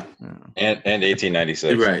 04. Yeah. And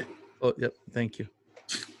 1896. You're right. Oh, yep. Thank you.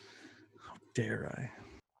 How dare I?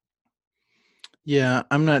 Yeah,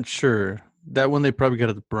 I'm not sure. That one they probably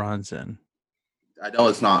got the bronze in. I know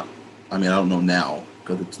it's not. I mean, I don't know now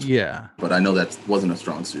because it's. Yeah. But I know that wasn't a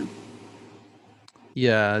strong suit.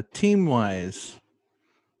 Yeah, team-wise,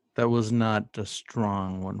 that was not a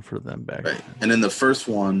strong one for them back then. And in the first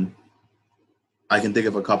one, I can think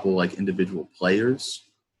of a couple like individual players.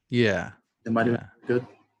 Yeah. It might have been good.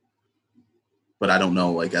 But I don't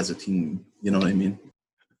know, like as a team, you know what I mean?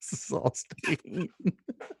 This is all staying.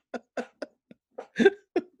 I'm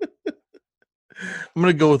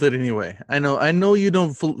gonna go with it anyway. I know you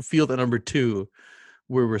don't feel that number 2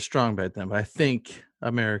 we were strong back then, but I think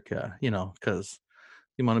America, because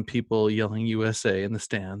the amount of people yelling USA in the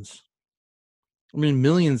stands. I mean,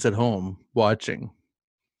 millions at home watching.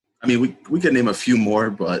 I mean, we could name a few more,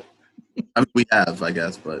 but I mean, we have, I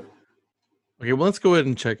guess. But okay, well, let's go ahead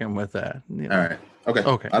and check in with that. All right. Okay.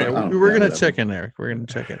 We're gonna check in, Eric. We're gonna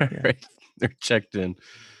check in. Yeah. Right. They're checked in.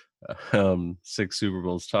 6 Super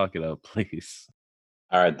Bowls. Talk it out, please.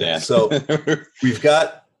 All right, Dan. So we've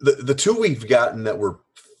got the 2 we've gotten that we're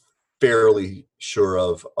fairly sure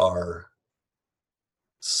of are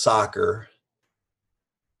soccer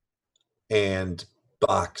and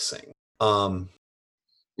boxing.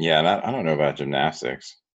 Yeah, and I don't know about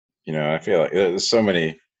gymnastics. I feel like there's so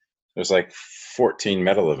many. There's like 14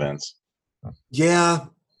 medal events. Yeah.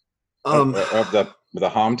 Of the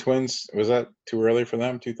Hom twins, was that too early for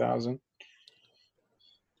them? 2000.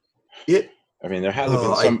 I mean, there had to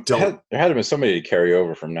have been there had to been somebody to carry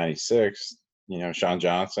over from '96. Sean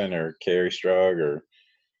Johnson or Kerry Strug or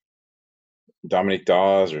Dominique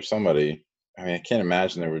Dawes or somebody. I mean, I can't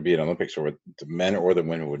imagine there would be an Olympics where the men or the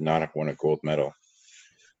women would not have won a gold medal.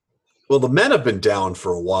 Well, the men have been down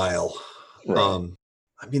for a while. Right.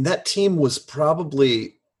 I mean, that team was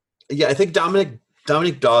probably, I think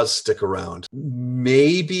Dominique Dawes stick around.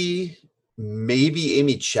 Maybe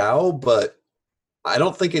Amy Chow, but I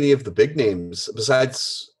don't think any of the big names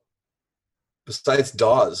besides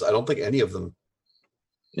Dawes, I don't think any of them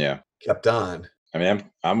kept on. I mean,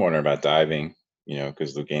 I'm wondering about diving,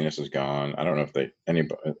 because Louganis is gone. I don't know if the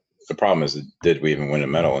problem is, did we even win a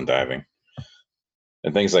medal in diving?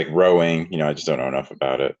 And things like rowing, I just don't know enough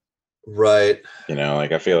about it. Right.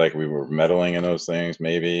 I feel like we were medaling in those things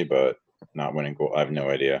maybe, but not winning gold. I have no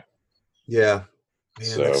idea. Yeah.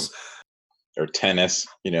 Man, or tennis,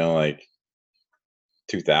 like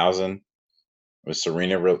 2000. Was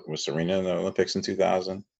Serena in the Olympics in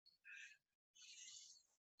 2000?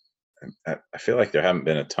 I feel like there haven't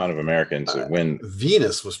been a ton of Americans that win.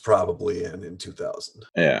 Venus was probably in 2000.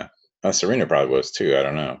 Yeah. Serena probably was too. I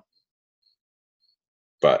don't know.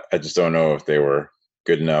 But I just don't know if they were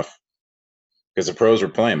good enough because the pros were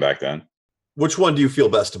playing back then. Which one do you feel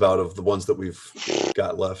best about of the ones that we've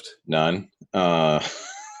got left? None. But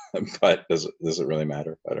does it really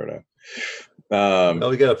matter? I don't know. Well,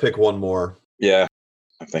 we got to pick one more. Yeah.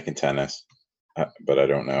 I'm thinking tennis, but I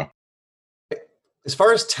don't know. As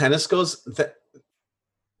far as tennis goes,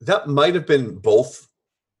 that might have been both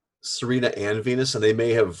Serena and Venus, and they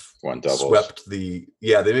may have swept they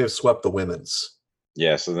may have swept the women's.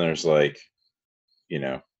 Yeah, so then there's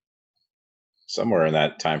somewhere in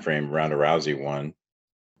that time frame, Ronda Rousey won.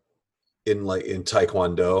 In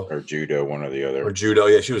Taekwondo or judo, one or the other. Or judo,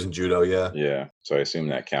 yeah, she was in judo, yeah. Yeah, so I assume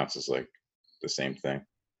that counts as the same thing.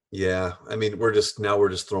 Yeah, I mean, we're just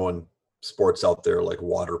throwing sports out there like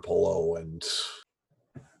water polo and.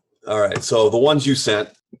 All right, so the ones you sent.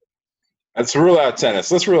 Let's rule out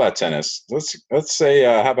tennis. Let's say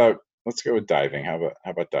let's go with diving. How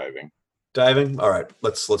about diving? Diving? All right,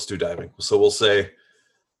 let's do diving. So we'll say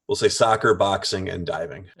soccer, boxing, and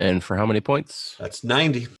diving. And for how many points? That's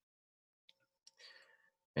 90.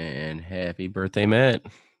 And happy birthday, Matt.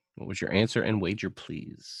 What was your answer and wager,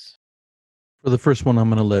 please? For the first one, I'm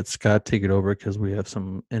going to let Scott take it over because we have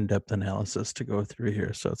some in-depth analysis to go through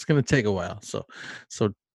here. So it's going to take a while. So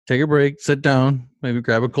take a break, sit down, maybe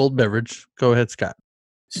grab a cold beverage. Go ahead, Scott.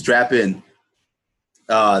 Strap in.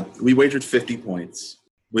 We wagered 50 points.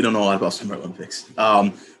 We don't know a lot about Summer Olympics.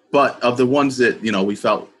 But of the ones that, we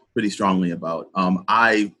felt pretty strongly about,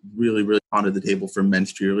 I really, really pounded the table for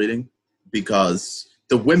men's cheerleading because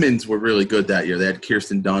the women's were really good that year. They had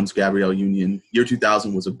Kirsten Dunst, Gabrielle Union. Year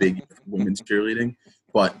 2000 was a big year for women's cheerleading,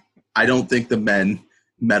 but I don't think the men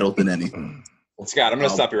medaled in anything. Scott, I'm going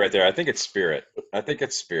to stop you right there. I think it's spirit.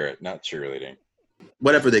 not cheerleading.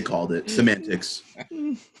 Whatever they called it, semantics.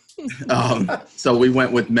 So we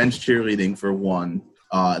went with men's cheerleading for one,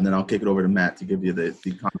 and then I'll kick it over to Matt to give you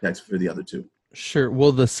the context for the other two. Sure.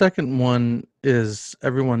 Well, the second one is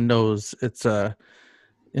everyone knows it's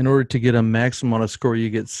in order to get a maximum amount of score, you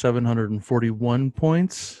get 741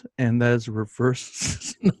 points, and that is reverse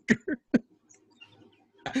snooker.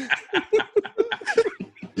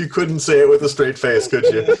 You couldn't say it with a straight face, could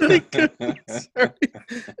you? Sorry.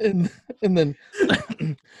 And then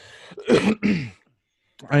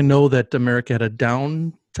I know that America had a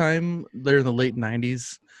downtime there in the late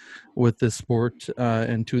 90s with this sport.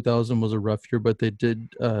 And 2000 was a rough year, but they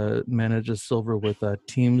did manage a silver with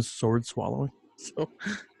teams sword swallowing. So,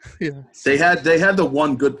 yeah. They had the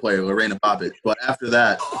one good player, Lorena Bobbitt, but after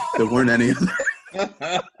that, there weren't any other.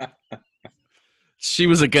 She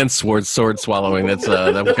was against sword swallowing.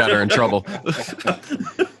 That got her in trouble.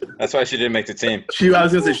 That's why she didn't make the team. I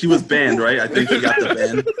was gonna say she was banned, right? I think she got the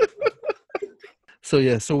ban.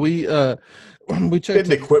 So we checked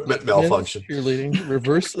an equipment malfunction. Cheerleading,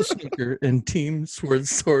 reverse snooker, and team sword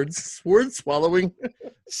swallowing.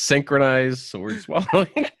 Synchronized sword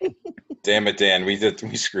swallowing. Damn it, Dan. We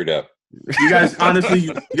screwed up. You guys, honestly,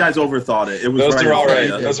 you guys overthought it. It was Those are all right.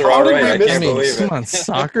 Those are all right. I can't believe it. Come on,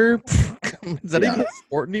 soccer? Is that even a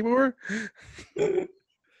sport anymore?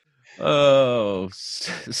 Oh,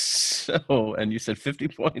 so, and you said 50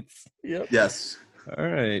 points? Yep. Yes. All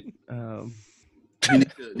right. Do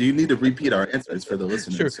you need to repeat our answers for the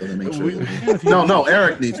listeners? Sure. So they make sure. No,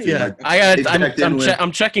 Eric needs to. Yeah.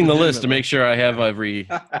 I'm checking the list to make sure I have every.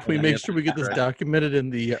 We make sure we get this documented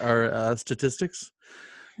in our statistics.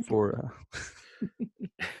 for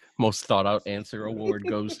Most thought out answer award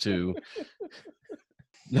goes to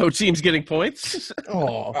no team's getting points.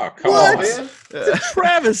 oh, come Oh, on. man. it's a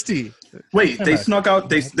travesty. Wait, they snuck out.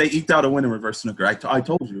 They eked out a win in reverse snooker. I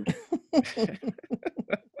told you. All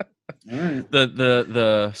right.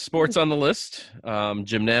 The sports on the list,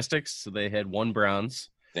 gymnastics, so they had 1 bronze.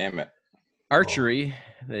 Damn it. Archery,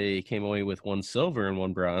 they came away with 1 silver and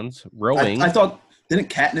 1 bronze. Rowing, I thought, didn't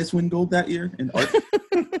Katniss win gold that year in art?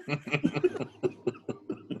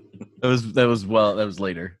 that was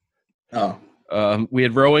later. Oh, We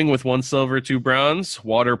had rowing with 1 silver, 2 bronze.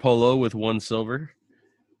 Water polo with 1 silver.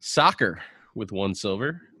 Soccer with 1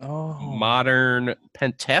 silver. Oh, Modern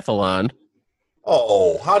pentathlon.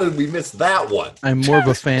 Oh, how did we miss that one? I'm more of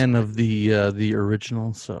a fan of the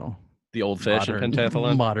original, so The old-fashioned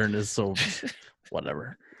pentathlon. Modern is so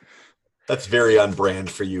whatever. That's very on brand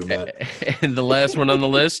for you, Matt. And the last one on the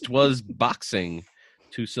list was boxing.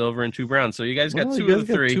 2 silver and 2 bronze. So you guys got Well, 2 you of guys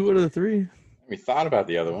the got 3. 2 out of the 3. We thought about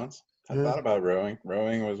the other ones. I Yeah. thought about rowing.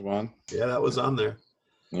 Rowing was one. Yeah, that was on there.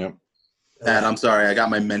 Yep. Dad, I'm sorry. I got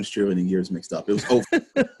my men's cheerleading years mixed up. It was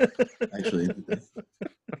actually.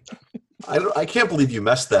 I can't believe you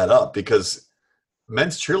messed that up because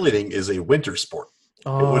men's cheerleading is a winter sport.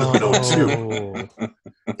 would have been 0-2.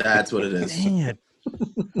 That's what it is. Dang it.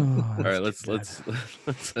 Oh, All right, let's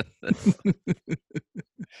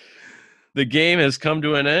The game has come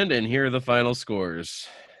to an end, and here are the final scores.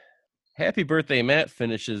 Happy Birthday Matt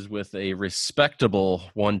finishes with a respectable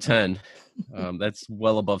 110. That's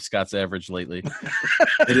well above Scott's average lately.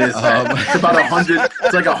 It is. It's about 100.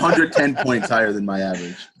 It's like 110 points higher than my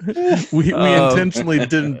average. We intentionally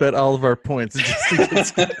didn't bet all of our points. Just to get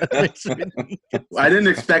Scott. I didn't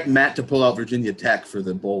expect Matt to pull out Virginia Tech for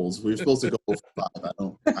the bowls. We were supposed to go for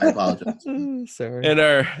 5. I apologize. Sorry.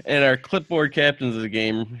 And our clipboard captains of the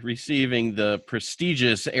game receiving the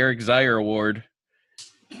prestigious Eric Zier Award.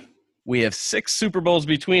 We have 6 Super Bowls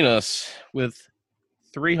between us with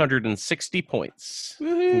 360 points.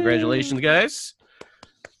 Congratulations, guys.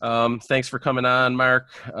 Thanks for coming on, Mark.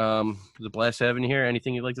 It was a blast having you here.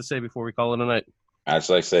 Anything you'd like to say before we call it a night? I'd just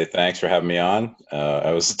like to say thanks for having me on.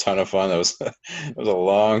 It was a ton of fun. It was a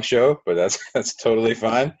long show, but that's totally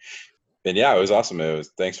fine. And yeah, it was awesome.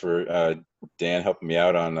 Thanks for Dan helping me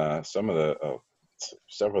out on several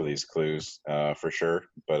of these clues for sure.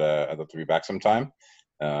 But I'd love to be back sometime.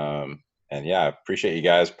 And yeah, I appreciate you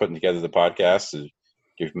guys putting together the podcast to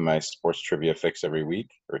give me my sports trivia fix every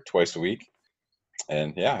week or twice a week.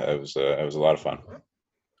 And yeah, it was a lot of fun.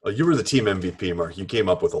 Well, you were the team MVP, Mark. You came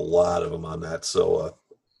up with a lot of them on that. So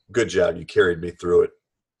good job. You carried me through it.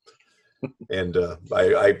 And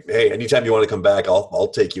hey, anytime you want to come back,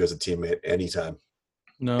 I'll take you as a teammate anytime.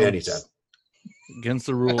 No. Anytime. Against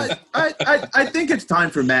the rules. I think it's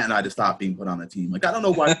time for Matt and I to stop being put on a team. Like, I don't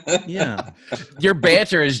know why. Yeah. Your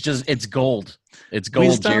banter is it's gold. It's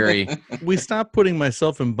gold, Jerry. We stopped putting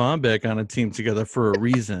myself and Bombeck on a team together for a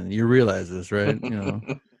reason. You realize this, right? You know.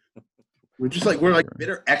 We're like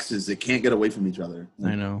bitter exes that can't get away from each other.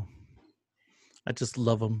 I know. I just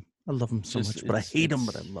love them. I love them so much, but I hate them,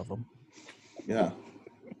 but I love them. Yeah.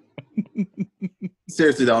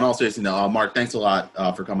 Seriously, though, in all seriousness, Mark, thanks a lot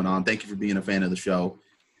for coming on. Thank you for being a fan of the show.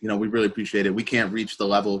 You know, we really appreciate it. We can't reach the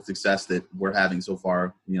level of success that we're having so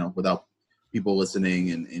far, you know, without people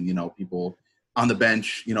listening and you know, people on the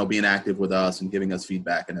bench, you know, being active with us and giving us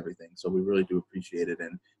feedback and everything. So we really do appreciate it.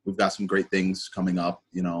 And we've got some great things coming up,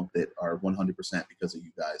 you know, that are 100% because of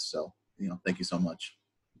you guys. So, you know, thank you so much.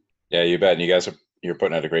 Yeah, you bet. And you guys you're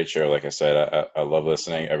putting out a great show. Like I said, I love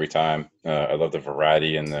listening every time. I love the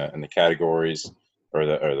variety in the categories or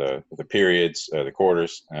the periods, the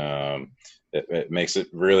quarters. It makes it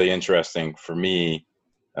really interesting for me,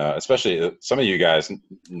 especially some of you guys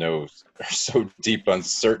are so deep on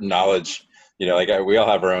certain knowledge. You know, like we all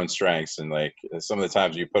have our own strengths, and like some of the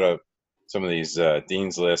times you put up some of these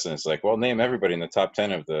Dean's lists, and it's like, well, name everybody in the top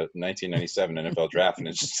 10 of the 1997 NFL draft, and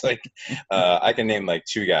it's just like, I can name like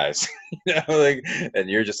 2 guys, you know, like, and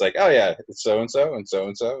you're just like, oh yeah, it's so and so and so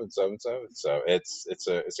and so and so and so, and so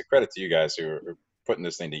it's a credit to you guys who are putting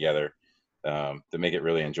this thing together to make it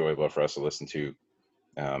really enjoyable for us to listen to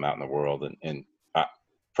out in the world, and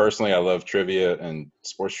personally, I love trivia and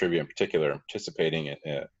sports trivia in particular, and participating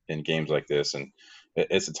in games like this, and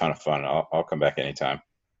it's a ton of fun. I'll come back anytime.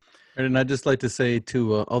 And I'd just like to say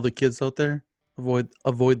to all the kids out there,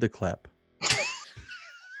 avoid the clap.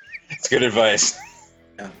 It's good advice.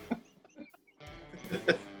 Yeah.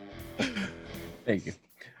 Thank you.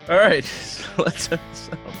 All right.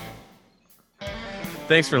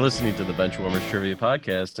 Thanks for listening to the Benchwarmers Trivia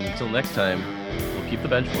Podcast. And until next time, we'll keep the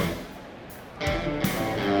bench warm.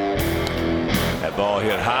 That ball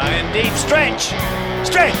hit high and deep. Stretch!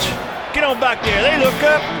 Stretch! Get on back there. They look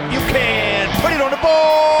up. You can put it on the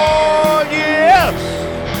board. Yes!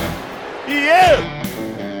 Yes!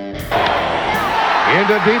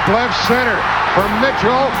 Into deep left center for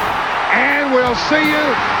Mitchell. And we'll see you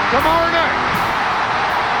tomorrow night.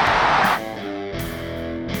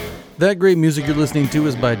 That great music you're listening to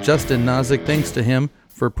is by Justin Nozick. Thanks to him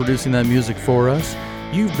for producing that music for us.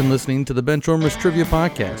 You've been listening to the Benchwarmers Trivia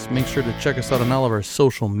Podcast. Make sure to check us out on all of our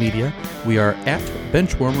social media. We are at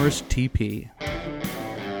BenchwarmersTP.